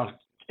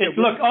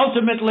 look,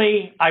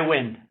 ultimately I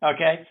win,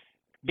 okay?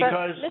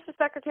 Because but, Mr.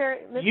 Secretary,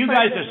 you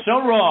guys are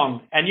so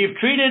wrong, and you've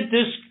treated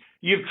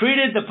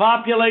the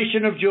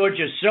population of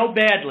Georgia so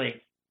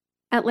badly.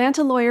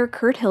 Atlanta lawyer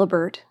Kurt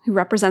Hilbert, who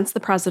represents the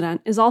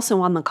president, is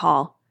also on the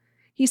call.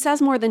 He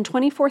says more than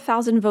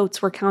 24,000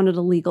 votes were counted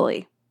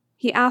illegally.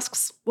 He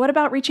asks, what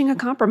about reaching a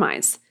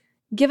compromise?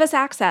 Give us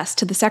access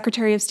to the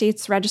Secretary of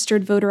State's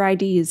registered voter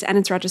IDs and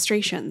its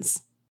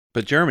registrations.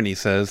 But Germany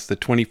says the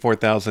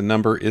 24,000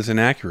 number is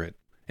inaccurate,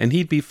 and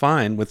he'd be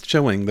fine with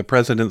showing the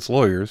president's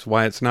lawyers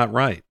why it's not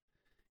right.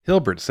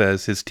 Hilbert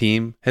says his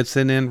team had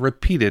sent in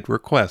repeated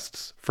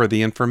requests for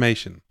the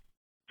information.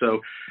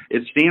 So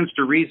it stands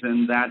to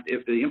reason that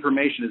if the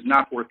information is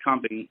not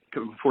forthcoming,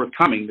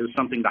 there's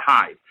something to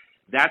hide.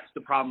 That's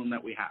the problem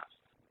that we have.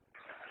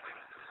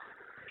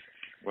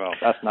 Well,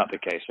 that's not the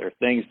case. There are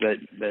things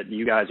that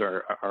you guys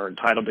are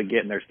entitled to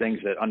get, and there's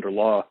things that under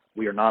law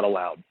we are not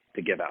allowed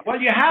to give out.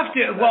 Well, you have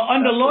to. Well,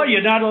 under law,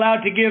 you're not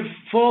allowed to give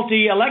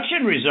faulty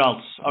election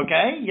results,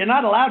 okay? You're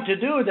not allowed to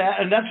do that,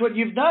 and that's what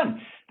you've done.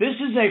 This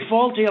is a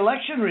faulty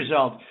election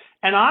result.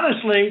 And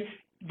honestly,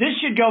 this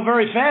should go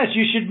very fast.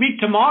 You should meet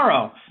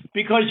tomorrow,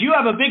 because you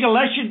have a big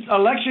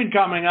election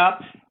coming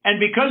up, and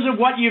because of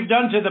what you've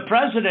done to the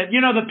president,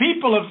 the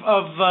people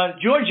of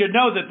Georgia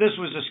know that this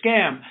was a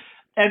scam.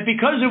 And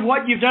because of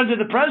what you've done to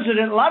the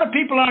president, a lot of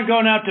people aren't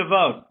going out to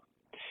vote.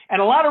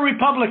 And a lot of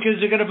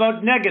Republicans are going to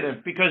vote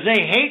negative because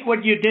they hate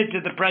what you did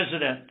to the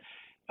president.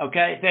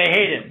 Okay? They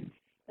hate it.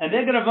 And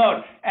they're going to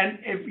vote. And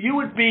if you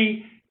would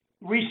be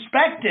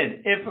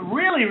respected, if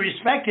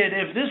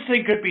this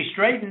thing could be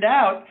straightened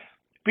out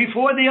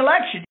before the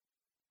election.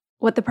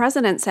 What the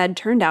president said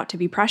turned out to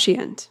be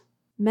prescient.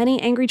 Many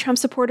angry Trump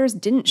supporters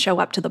didn't show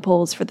up to the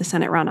polls for the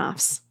Senate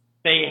runoffs.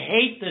 They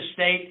hate the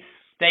state.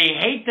 They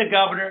hate the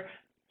governor.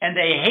 And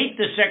they hate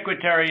the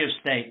Secretary of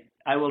State.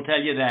 I will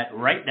tell you that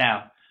right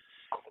now.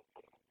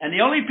 And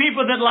the only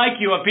people that like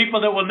you are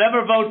people that will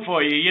never vote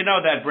for you. You know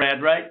that,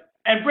 Brad, right?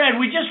 And Brad,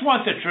 we just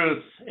want the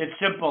truth. It's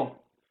simple.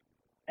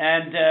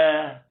 And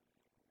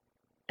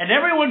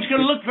everyone's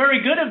going to look very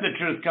good if the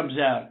truth comes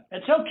out.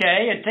 It's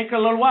okay. It takes a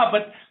little while,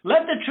 but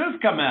let the truth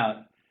come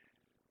out.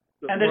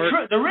 And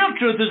the real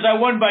truth is I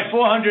won by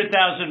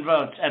 400,000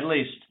 votes, at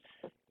least.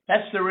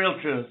 That's the real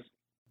truth.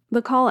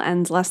 The call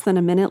ends less than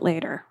a minute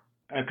later.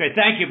 Okay,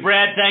 thank you,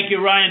 Brad. Thank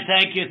you, Ryan.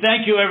 Thank you.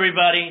 Thank you,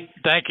 everybody.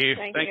 Thank you.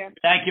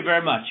 Thank you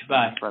very much.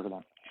 Bye.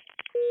 President.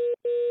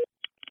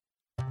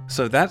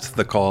 So that's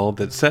the call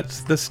that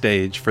sets the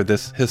stage for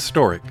this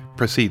historic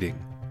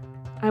proceeding.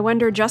 I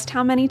wonder just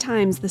how many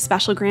times the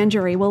special grand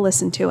jury will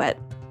listen to it.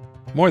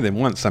 More than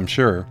once, I'm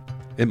sure.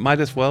 It might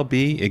as well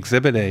be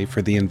Exhibit A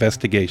for the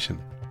investigation.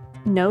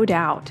 No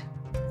doubt.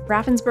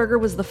 Raffensperger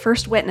was the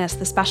first witness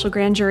the special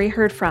grand jury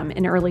heard from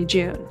in early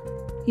June.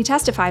 He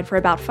testified for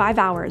about 5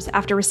 hours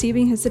after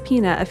receiving his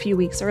subpoena a few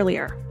weeks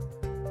earlier.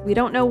 We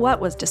don't know what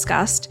was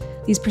discussed.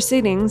 These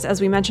proceedings, as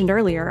we mentioned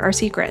earlier, are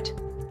secret.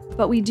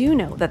 But we do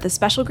know that the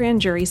special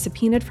grand jury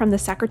subpoenaed from the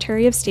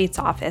Secretary of State's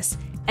office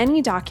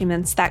any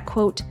documents that,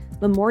 quote,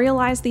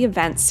 memorialize the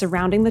events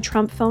surrounding the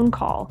Trump phone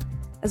call,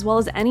 as well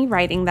as any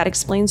writing that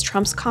explains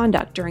Trump's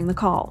conduct during the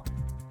call.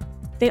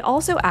 They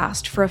also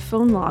asked for a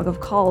phone log of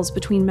calls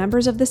between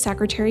members of the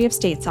Secretary of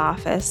State's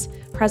office,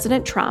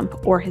 President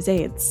Trump, or his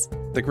aides.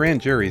 The grand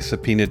jury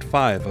subpoenaed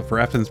 5 of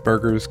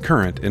Raffensperger's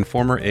current and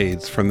former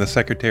aides from the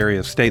Secretary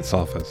of State's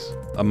office,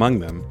 among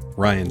them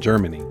Ryan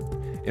Germany.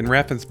 And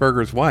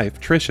Raffensperger's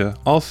wife, Tricia,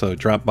 also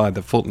dropped by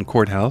the Fulton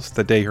courthouse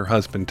the day her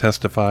husband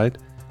testified.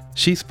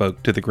 She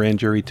spoke to the grand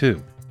jury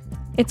too.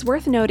 It's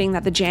worth noting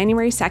that the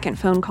January 2nd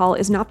phone call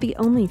is not the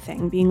only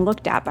thing being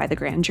looked at by the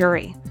grand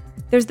jury.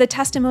 There's the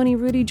testimony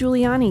Rudy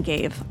Giuliani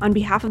gave on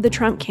behalf of the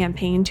Trump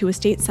campaign to a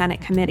state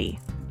Senate committee.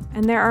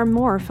 And there are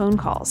more phone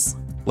calls.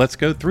 Let's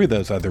go through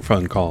those other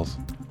phone calls.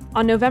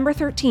 On November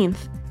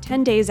 13th,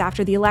 10 days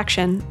after the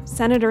election,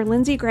 Senator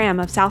Lindsey Graham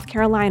of South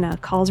Carolina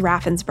calls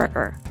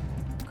Raffensperger.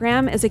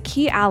 Graham is a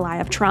key ally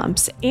of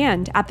Trump's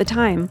and, at the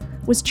time,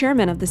 was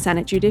chairman of the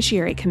Senate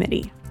Judiciary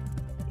Committee.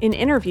 In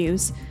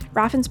interviews,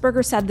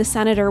 Raffensperger said the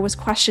senator was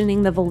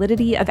questioning the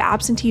validity of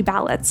absentee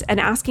ballots and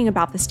asking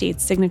about the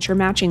state's signature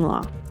matching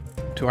law.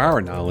 To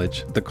our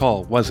knowledge, the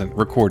call wasn't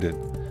recorded.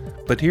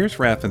 But here's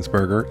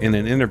Raffensperger in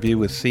an interview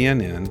with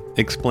CNN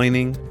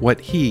explaining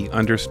what he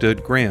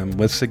understood Graham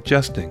was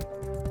suggesting,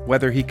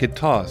 whether he could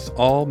toss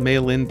all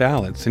mail-in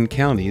ballots in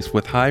counties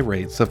with high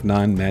rates of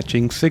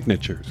non-matching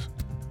signatures.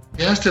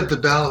 He asked if the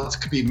ballots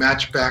could be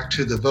matched back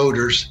to the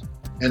voters,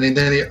 and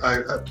then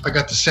I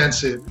got the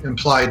sense it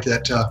implied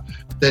that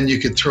then you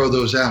could throw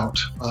those out.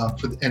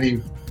 And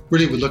he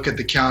really would look at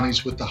the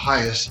counties with the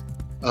highest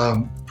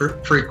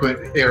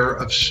frequent error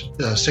of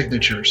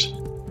signatures.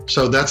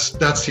 So that's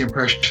the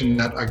impression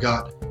that I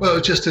got. Well,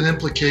 it's just an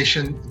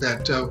implication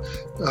that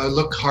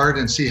look hard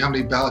and see how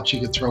many ballots you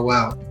could throw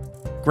out.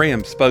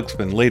 Graham's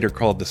spokesman later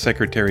called the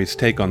secretary's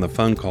take on the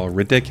phone call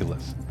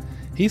ridiculous.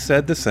 He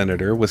said the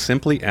senator was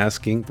simply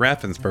asking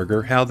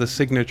Raffensperger how the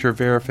signature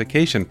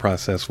verification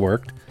process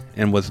worked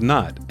and was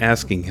not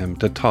asking him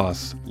to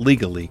toss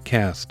legally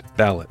cast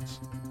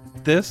ballots.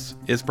 This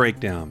is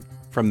Breakdown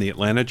from the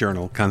Atlanta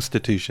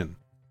Journal-Constitution.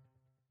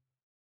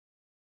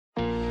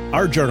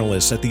 Our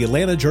journalists at the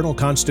Atlanta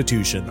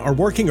Journal-Constitution are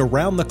working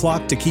around the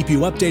clock to keep you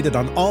updated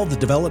on all the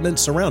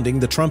developments surrounding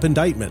the Trump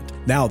indictment.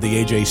 Now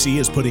the AJC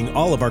is putting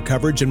all of our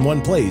coverage in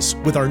one place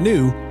with our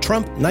new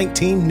Trump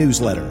 19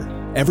 newsletter.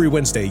 Every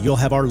Wednesday, you'll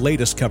have our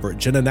latest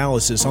coverage and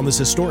analysis on this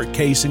historic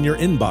case in your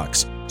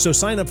inbox. So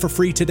sign up for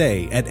free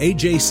today at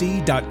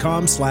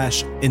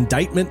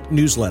ajc.com/indictment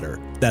newsletter.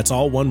 That's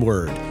all one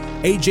word.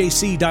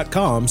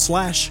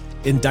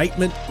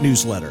 ajc.com/indictment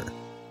newsletter.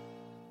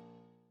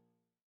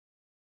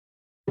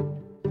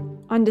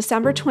 On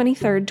December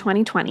 23,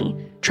 2020,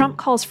 Trump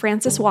calls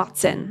Francis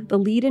Watson, the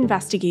lead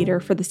investigator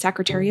for the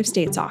Secretary of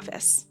State's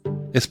office.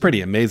 It's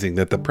pretty amazing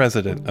that the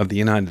President of the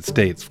United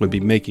States would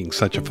be making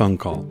such a phone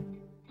call.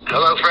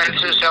 Hello,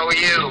 Francis. How are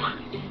you?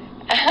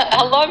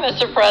 Hello,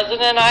 Mr.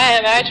 President. I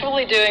am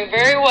actually doing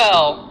very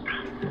well.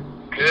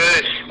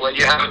 Good. Well,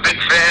 you have a big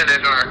fan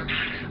in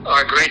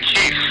our great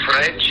chief,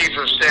 right? Chief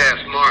of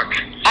Staff, Mark.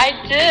 I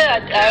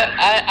did.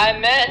 I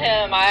met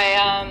him.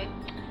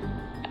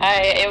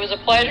 It was a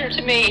pleasure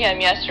to meet him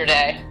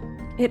yesterday.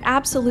 It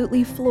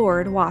absolutely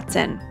floored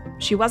Watson.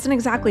 She wasn't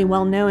exactly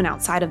well known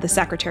outside of the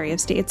Secretary of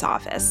State's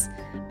office.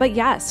 But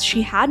yes,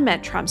 she had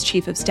met Trump's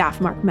Chief of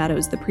Staff, Mark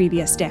Meadows, the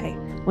previous day,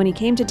 when he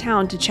came to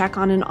town to check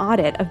on an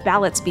audit of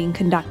ballots being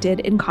conducted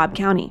in Cobb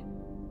County.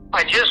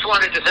 I just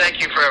wanted to thank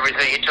you for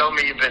everything. You told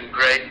me you've been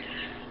great.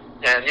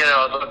 And,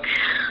 look,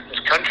 this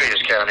country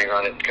is counting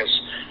on it because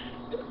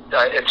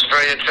it's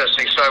very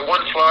interesting. So I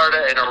won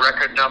Florida in a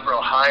record number,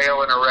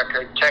 Ohio in a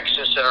record,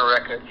 Texas in a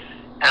record,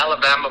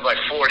 Alabama by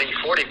 40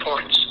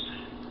 points.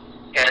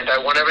 And I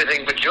won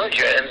everything but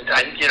Georgia. And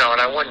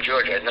I won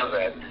Georgia, I know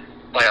that,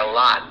 by a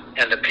lot.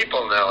 And the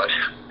people know it.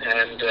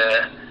 And,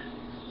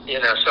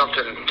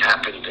 something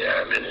happened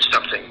there.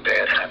 Something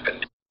bad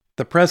happened.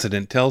 The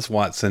president tells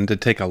Watson to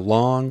take a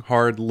long,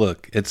 hard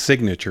look at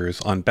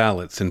signatures on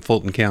ballots in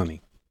Fulton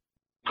County.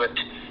 But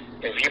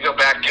if you go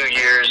back 2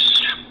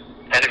 years,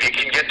 and if you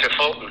can get to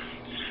Fulton,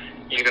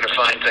 you're going to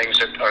find things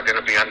that are going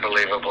to be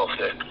unbelievable,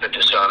 the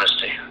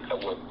dishonesty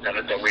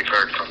that we've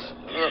heard from them.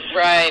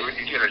 Right.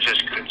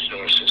 Just good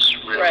sources,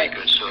 really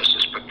good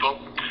sources. But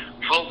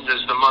Fulton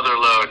is the mother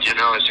lode, you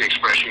know, as the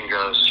expression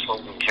goes,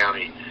 Fulton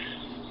County.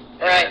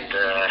 Right.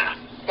 And,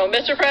 well,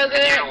 Mr.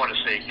 President. I don't want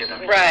to say, you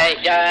know. Right.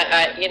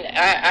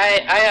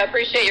 I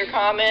appreciate your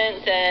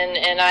comments,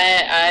 and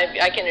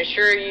I can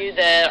assure you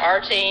that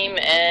our team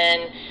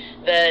and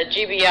the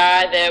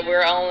GBI that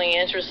we're only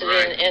interested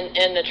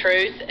in the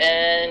truth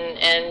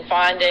and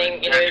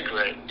finding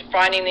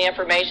finding the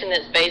information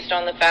that's based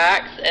on the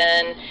facts.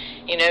 And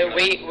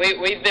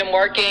we've been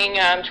working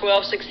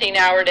 12,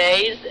 16-hour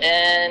days,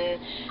 and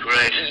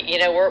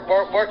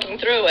we're working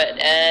through it.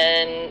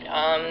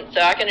 And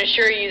so I can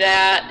assure you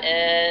that.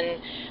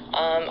 And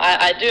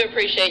I do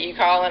appreciate you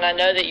calling. I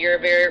know that you're a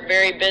very,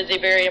 very busy,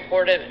 very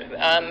important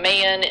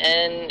man,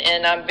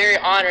 and I'm very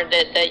honored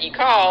that you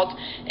called.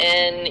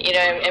 And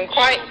and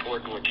quite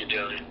important what you're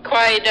doing.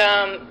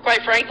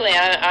 Quite frankly,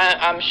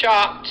 I'm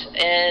shocked,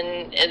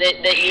 and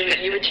that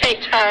you would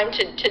take time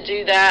to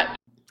do that.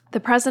 The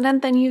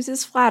president then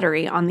uses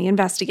flattery on the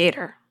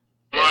investigator.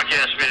 Mark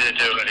asked me to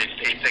do it.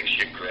 He thinks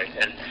you're great,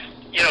 and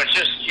it's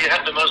just you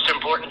have the most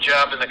important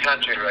job in the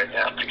country right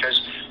now,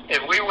 because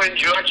if we win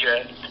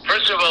Georgia,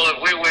 first of all, if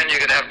we win, you're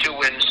going to have 2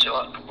 wins.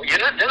 They're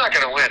not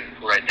going to win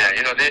right now.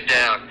 They're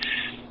down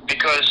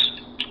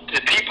because the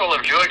people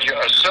of Georgia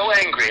are so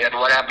angry at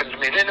what happened to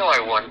me. They know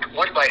I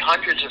won by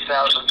hundreds of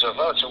thousands of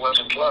votes. It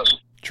wasn't close.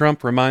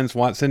 Trump reminds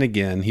Watson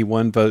again he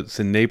won votes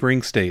in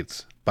neighboring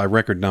states by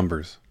record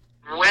numbers.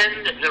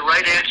 When the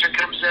right answer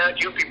comes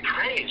out, you'll be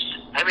praised.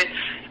 I mean,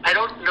 I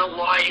don't know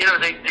why,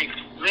 they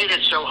made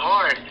it so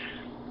hard.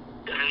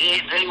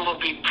 They will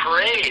be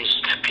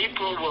praised.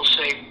 People will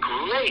say,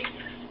 great,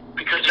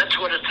 because that's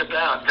what it's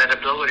about, that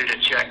ability to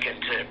check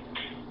and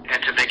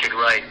to make it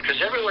right,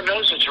 because everyone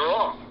knows it's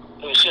wrong.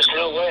 There's just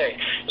no way.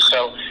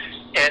 So,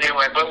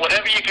 anyway, but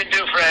whatever you can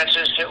do,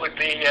 Francis, it would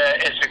be,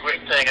 it's a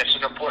great thing. It's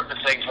an important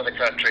thing for the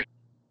country.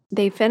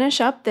 They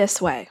finish up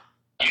this way.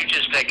 You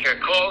just take care.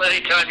 Call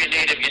anytime you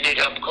need. If you need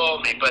help, call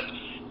me. But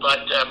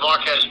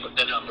Mark has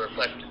the number.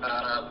 But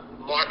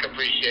Mark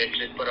appreciates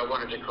it. But I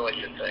wanted to call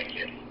you. Thank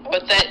you. Well,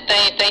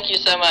 thank you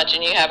so much,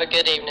 and you have a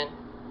good evening.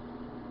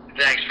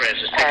 Thanks,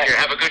 Francis. Take care.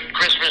 Have a good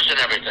Christmas and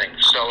everything.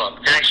 So up.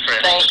 Thanks,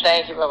 Francis.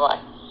 Thank you. Bye-bye.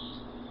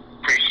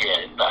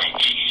 Appreciate it. Bye.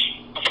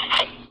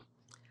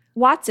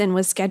 Watson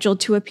was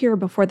scheduled to appear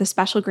before the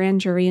special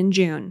grand jury in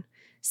June.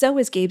 So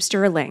was Gabe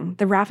Sterling,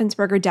 the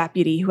Raffensperger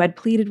deputy who had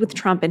pleaded with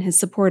Trump and his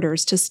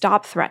supporters to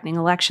stop threatening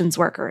elections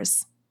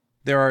workers.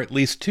 There are at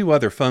least 2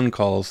 other phone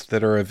calls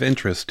that are of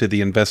interest to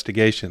the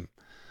investigation.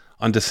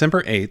 On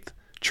December 8th,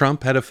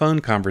 Trump had a phone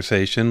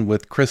conversation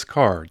with Chris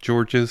Carr,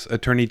 Georgia's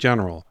Attorney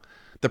General.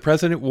 The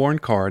president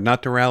warned Carr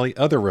not to rally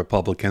other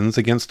Republicans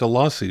against a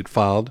lawsuit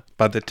filed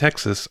by the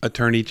Texas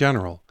Attorney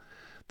General.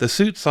 The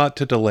suit sought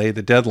to delay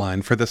the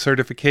deadline for the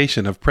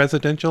certification of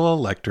presidential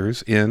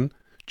electors in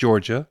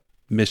Georgia,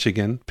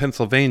 Michigan,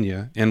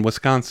 Pennsylvania, and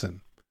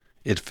Wisconsin.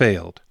 It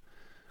failed.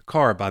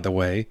 Carr, by the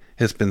way,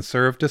 has been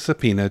served a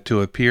subpoena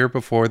to appear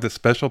before the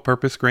special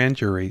purpose grand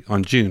jury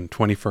on June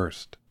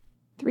 21st.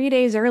 3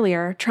 days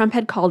earlier, Trump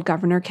had called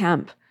Governor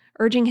Kemp,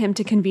 urging him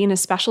to convene a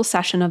special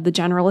session of the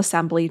General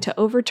Assembly to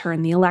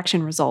overturn the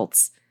election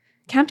results.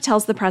 Kemp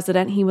tells the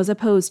president he was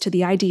opposed to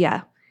the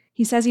idea.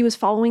 He says he was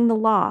following the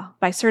law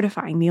by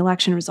certifying the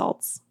election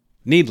results.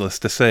 Needless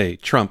to say,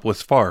 Trump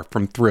was far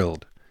from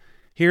thrilled.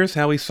 Here's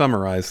how he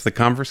summarized the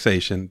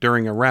conversation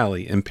during a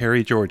rally in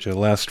Perry, Georgia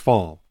last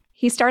fall.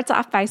 He starts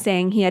off by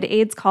saying he had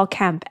aides call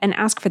Kemp and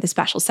ask for the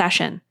special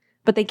session,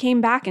 but they came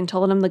back and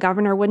told him the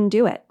governor wouldn't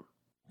do it.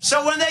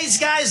 So when these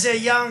guys, they're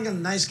young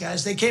and nice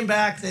guys, they came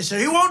back, they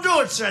said, he won't do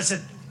it, sir. I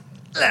said,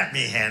 let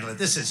me handle it.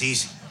 This is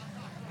easy.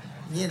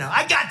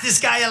 I got this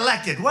guy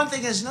elected. One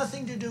thing has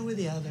nothing to do with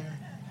the other.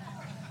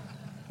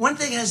 One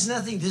thing has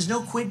nothing, there's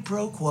no quid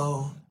pro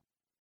quo.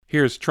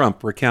 Here's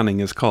Trump recounting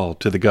his call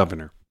to the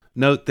governor.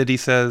 Note that he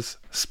says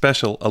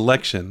special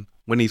election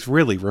when he's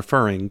really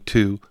referring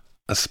to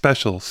a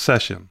special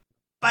session.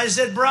 I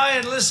said,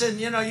 Brian, listen,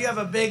 you have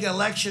a big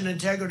election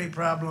integrity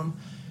problem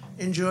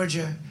in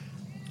Georgia.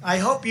 I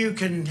hope you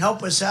can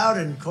help us out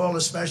and call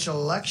a special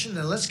election,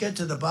 and let's get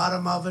to the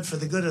bottom of it for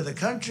the good of the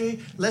country.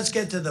 Let's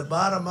get to the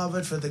bottom of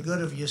it for the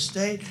good of your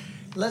state.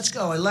 Let's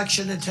go,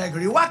 election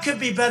integrity. What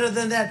could be better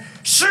than that?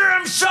 Sir,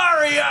 I'm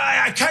sorry,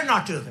 I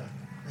cannot do that.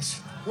 I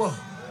said, whoa.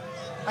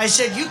 I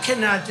said, you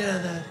cannot do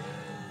that.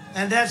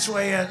 And that's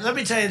why, let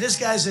me tell you, this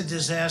guy's a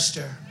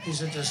disaster.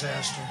 He's a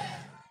disaster.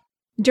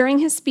 During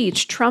his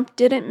speech, Trump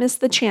didn't miss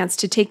the chance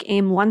to take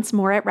aim once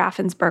more at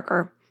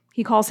Raffensperger.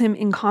 He calls him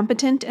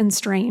incompetent and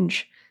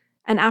strange.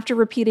 And after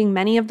repeating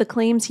many of the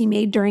claims he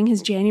made during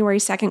his January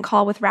 2nd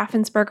call with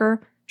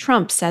Raffensperger,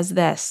 Trump says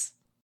this.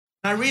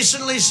 I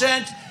recently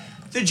sent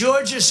the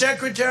Georgia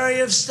Secretary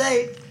of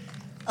State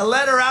a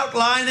letter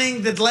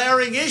outlining the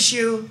glaring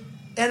issue,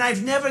 and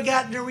I've never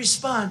gotten a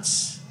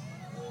response.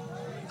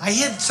 I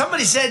hear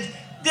somebody said,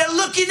 they're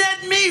looking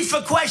at me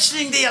for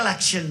questioning the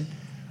election.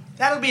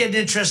 That'll be an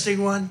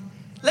interesting one.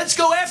 Let's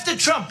go after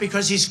Trump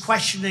because he's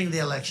questioning the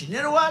election.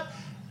 You know what?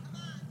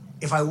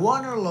 If I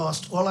won or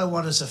lost, all I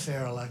want is a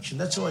fair election.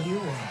 That's all you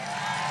want.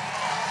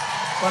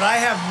 But I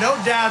have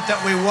no doubt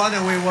that we won,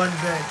 and we won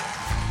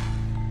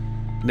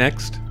big.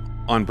 Next,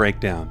 on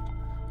Breakdown,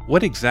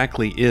 what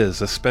exactly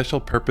is a special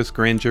purpose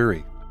grand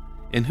jury?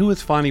 And who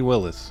is Fani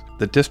Willis,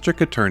 the district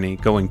attorney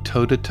going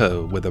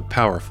toe-to-toe with a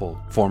powerful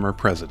former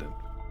president?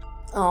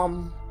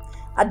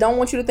 I don't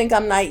want you to think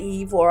I'm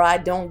naive or I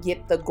don't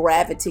get the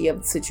gravity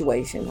of the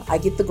situation. I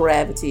get the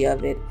gravity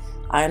of it.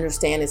 I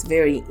understand it's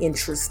very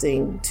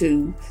interesting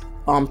to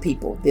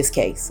people, this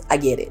case. I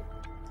get it.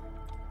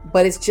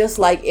 But it's just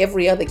like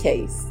every other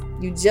case.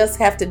 You just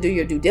have to do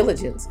your due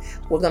diligence.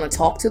 We're going to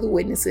talk to the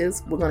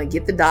witnesses. We're going to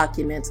get the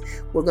documents.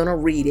 We're going to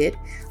read it.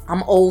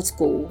 I'm old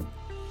school.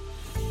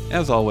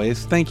 As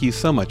always, thank you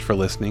so much for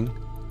listening.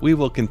 We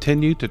will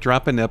continue to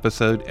drop an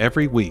episode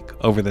every week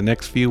over the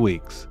next few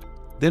weeks.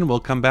 Then we'll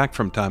come back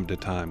from time to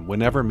time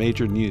whenever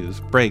major news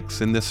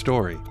breaks in this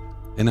story.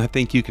 And I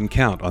think you can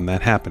count on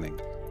that happening.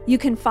 You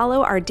can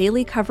follow our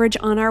daily coverage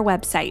on our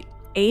website,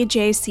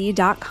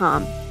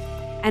 ajc.com.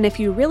 And if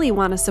you really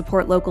want to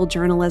support local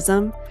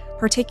journalism,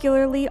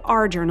 particularly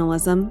our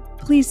journalism,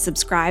 please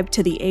subscribe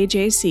to the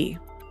AJC.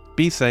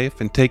 Be safe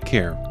and take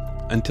care.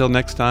 Until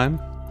next time,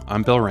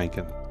 I'm Bill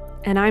Rankin.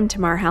 And I'm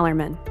Tamar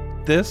Hallerman.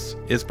 This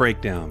is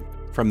Breakdown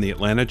from the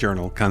Atlanta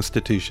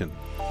Journal-Constitution.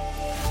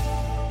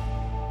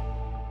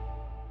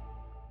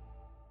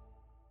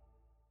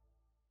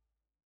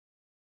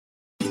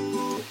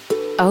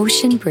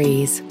 Ocean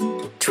breeze,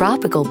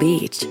 tropical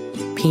beach,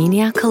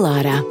 pina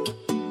colada.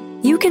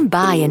 You can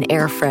buy an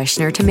air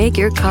freshener to make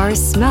your car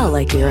smell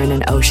like you're in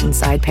an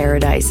oceanside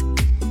paradise.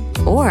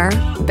 Or,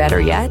 better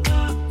yet,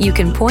 you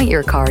can point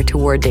your car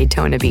toward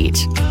Daytona Beach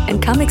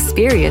and come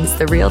experience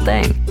the real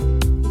thing.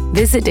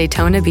 Visit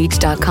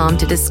DaytonaBeach.com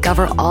to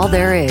discover all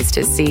there is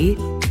to see,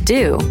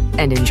 do,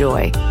 and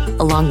enjoy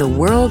along the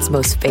world's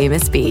most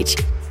famous beach,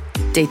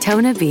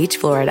 Daytona Beach,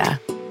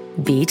 Florida.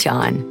 Beach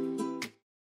on.